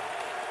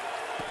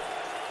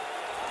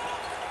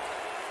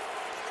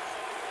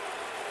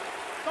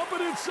 Up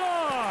and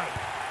inside.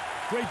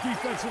 Great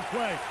defensive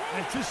play.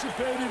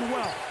 Anticipated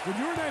well. When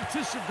you're an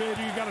anticipator,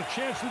 you got a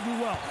chance to do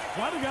well. A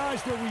lot of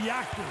guys, they're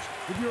reactors.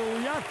 If you're a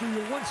reactor,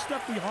 you're one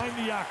step behind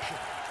the action.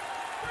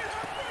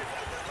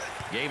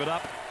 Gave it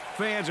up.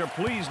 Fans are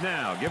pleased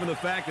now, given the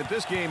fact that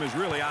this game is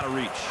really out of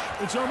reach.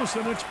 It's almost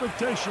an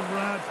expectation,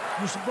 Brad.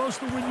 You're supposed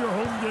to win your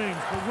home games,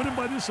 but winning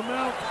by this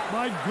amount,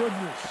 my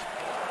goodness.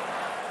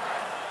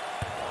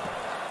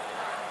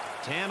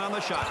 10 on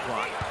the shot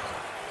clock.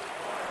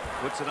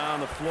 Puts it on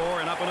the floor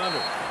and up and under.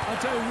 I'll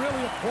tell you,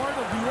 really a part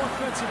of the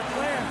offensive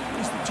plan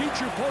is to teach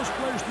your post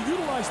players to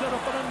utilize that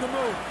up and under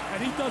move,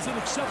 and he does it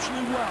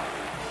exceptionally well.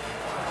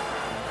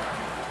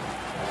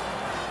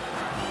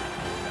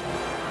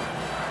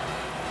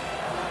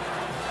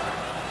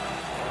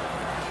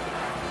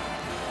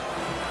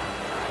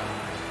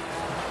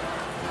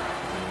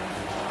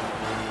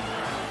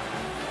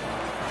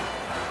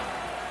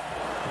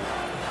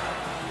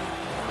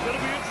 It'll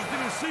be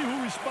interesting to see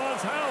who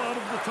responds how out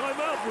of the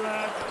timeout,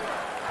 Brad.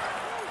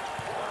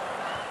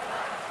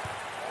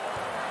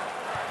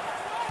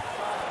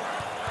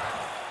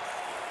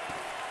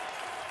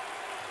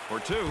 For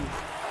two.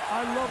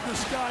 I love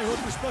this guy hook,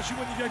 especially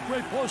when you get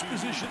great post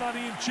position on the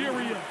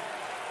interior.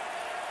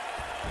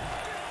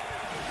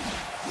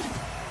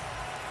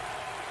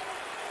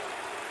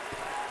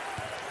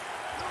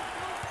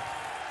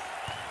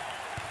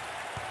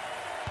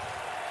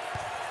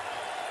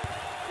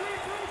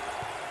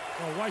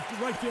 Oh,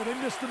 right there, they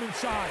missed him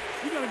inside.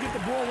 You got to get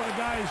the ball when a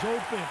guy is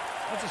open.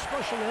 That's a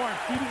special art,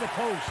 feeding the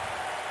post.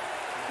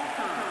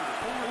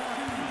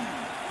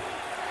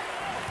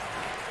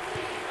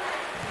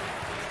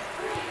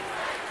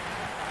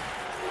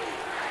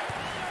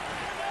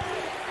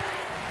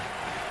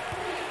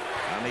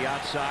 On the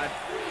outside,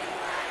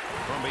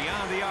 from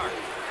beyond the arc.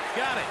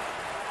 Got it.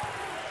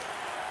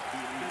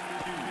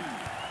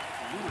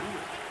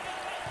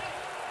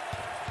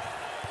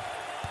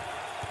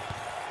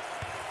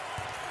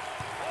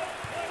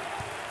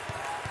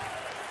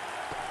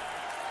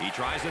 He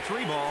tries the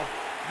three ball,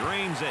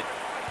 drains it.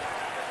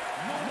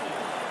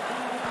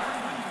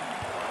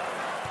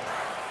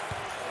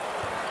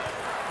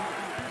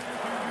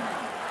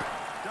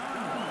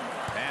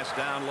 Pass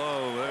down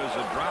low. There's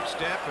a drop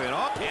step and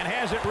up and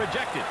has it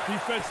rejected.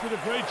 Defense did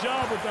a great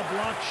job with that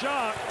block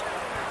shot.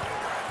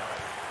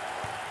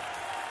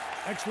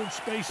 Excellent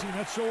spacing.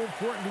 That's so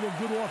important to a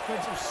good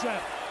offensive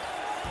set.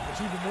 It's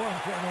even more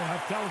important to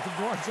have talented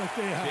guards like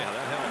they have. Yeah,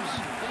 that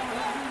helps.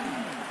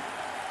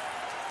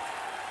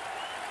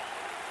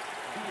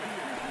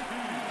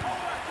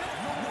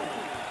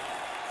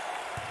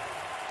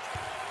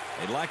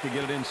 They'd like to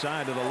get it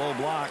inside to the low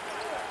block.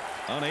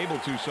 Unable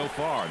to so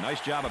far.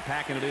 Nice job of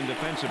packing it in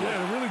defensively. Yeah,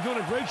 they're really doing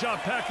a great job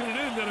packing it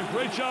in. Did a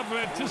great job of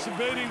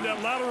anticipating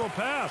that lateral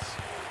pass.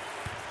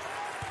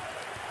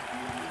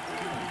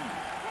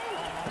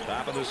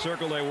 Top of the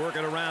circle, they work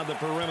it around the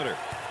perimeter.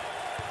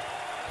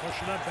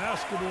 Pushing that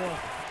basketball.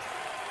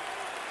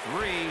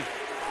 3.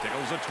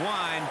 Tickles the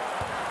twine.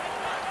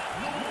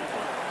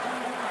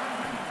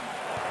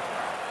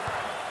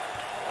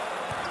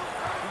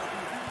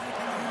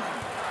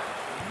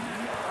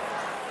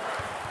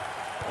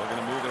 Looking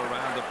to move it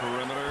around the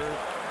perimeter.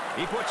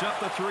 He puts up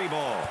the 3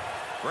 ball.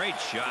 Great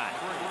shot.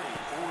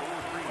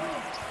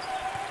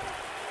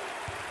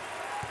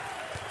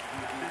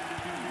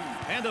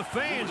 And the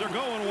fans are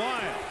going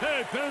wild.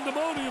 Hey,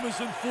 pandemonium is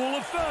in full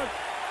effect.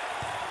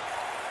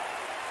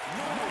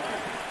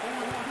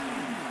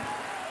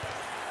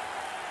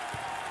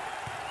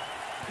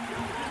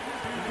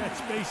 That's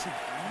spacing.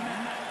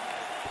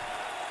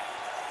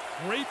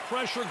 Great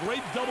pressure,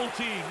 great double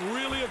team.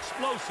 Really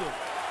explosive.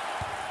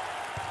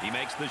 He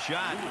makes the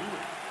shot.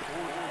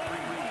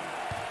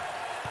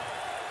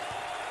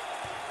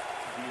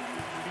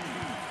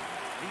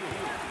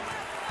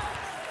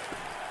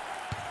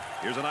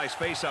 Here's a nice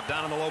face-up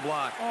down in the low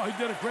block. Oh, he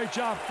did a great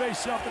job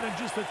face-up and then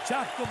just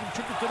attacked them and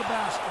took it to the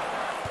basket.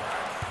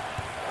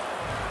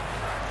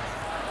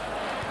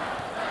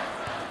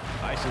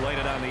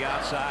 Isolated on the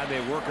outside.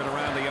 They work it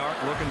around the arc,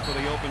 looking for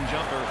the open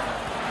jumper.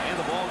 And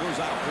the ball goes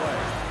out of play.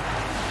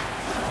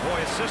 Boy,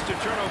 assisted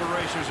turnover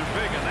ratios are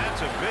big, and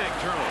that's a big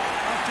turnover.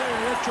 I'll tell you,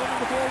 they're turning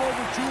the ball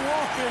over too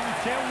often. You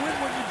can't win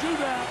when you do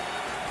that.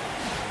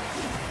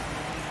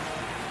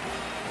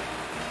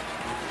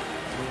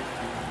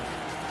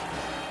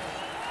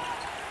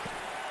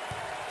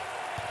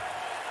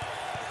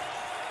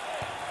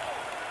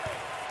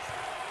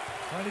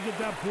 Trying to get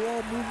that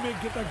ball movement,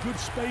 get that good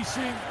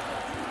spacing.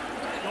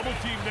 Double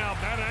team now,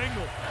 bad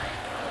angle.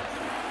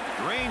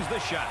 Drains the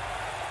shot.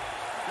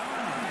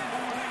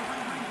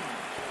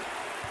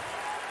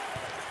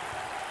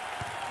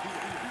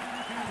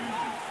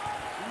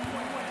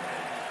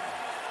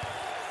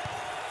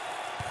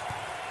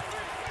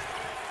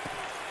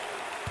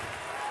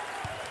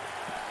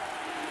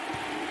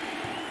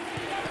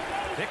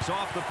 Picks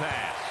off the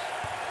pass.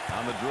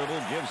 On the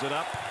dribble, gives it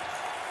up.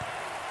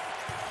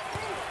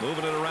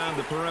 Moving it around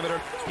the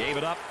perimeter. Gave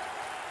it up.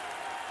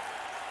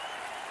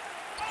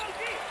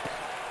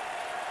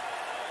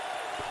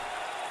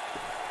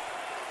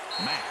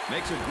 Mack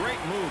makes a great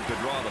move to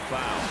draw the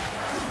foul.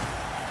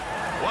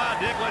 Wow,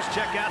 Dick, let's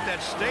check out that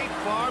State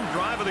Farm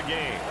drive of the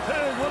game.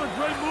 Hey, what a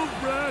great move,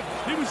 Brad.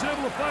 He was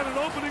able to find an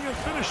opening and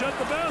finish at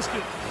the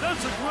basket.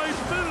 That's a great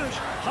finish.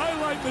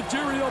 Highlight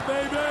material,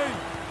 baby.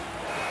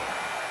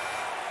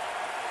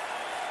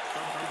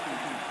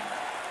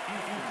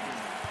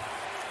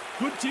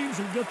 Good teams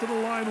will get to the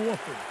line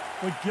often,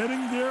 but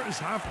getting there is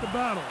half the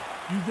battle.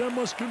 You then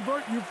must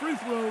convert your free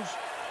throws.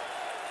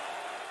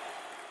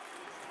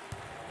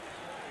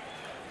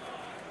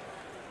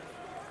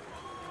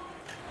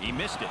 He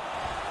missed it.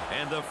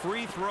 And the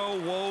free throw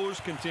woes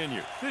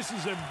continue. This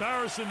is an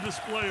embarrassing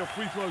display of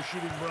free throw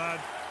shooting, Brad.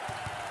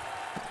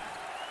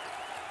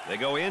 They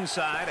go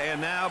inside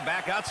and now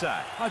back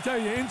outside. I tell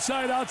you,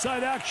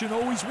 inside-outside action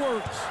always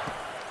works.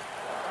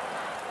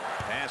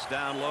 Pass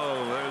down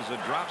low. There's a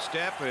drop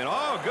step, and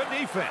oh, good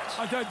defense.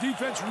 I thought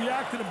defense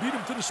reacted and beat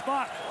him to the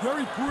spot.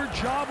 Very poor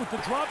job with the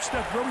drop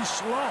step, very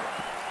slow.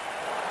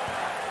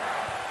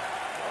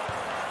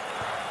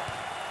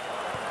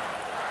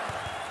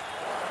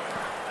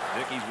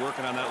 Dickey's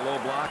working on that low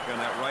block on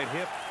that right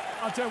hip.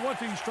 I'll tell you one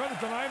thing, he's trying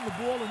to deny him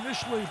the ball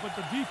initially, but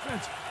the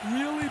defense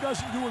really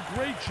doesn't do a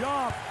great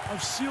job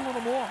of sealing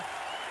him off.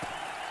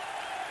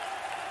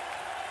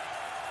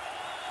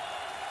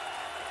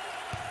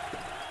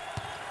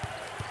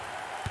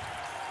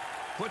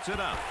 Puts it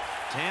up.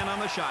 10 on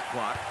the shot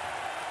clock.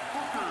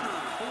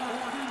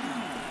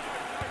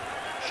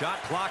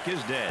 Shot clock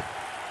is dead.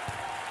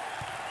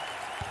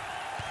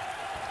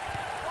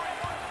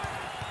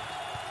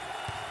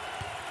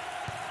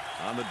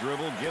 On the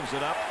dribble, gives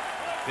it up.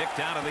 Picked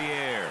out of the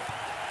air.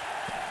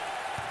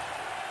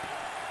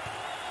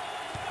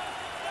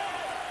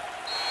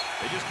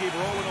 They just keep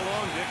rolling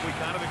along, Dick. We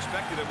kind of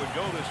expected it would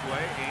go this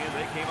way, and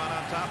they came out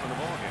on top in the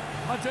ballgame.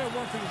 I'll tell you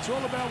one thing, it's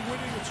all about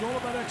winning, it's all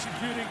about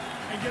executing,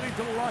 and getting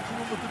to the locker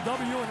room with the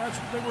W, and that's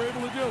what they were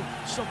able to do.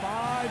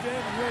 Survive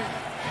and win.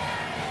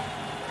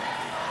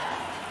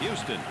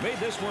 Houston made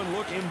this one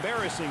look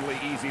embarrassingly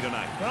easy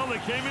tonight. Well, they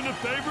came in the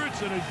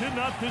favorites, and they did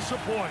not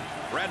disappoint.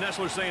 Brad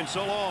Nessler saying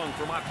so long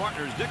for my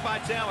partners, Dick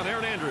Vitale and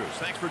Aaron Andrews.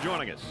 Thanks for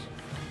joining us.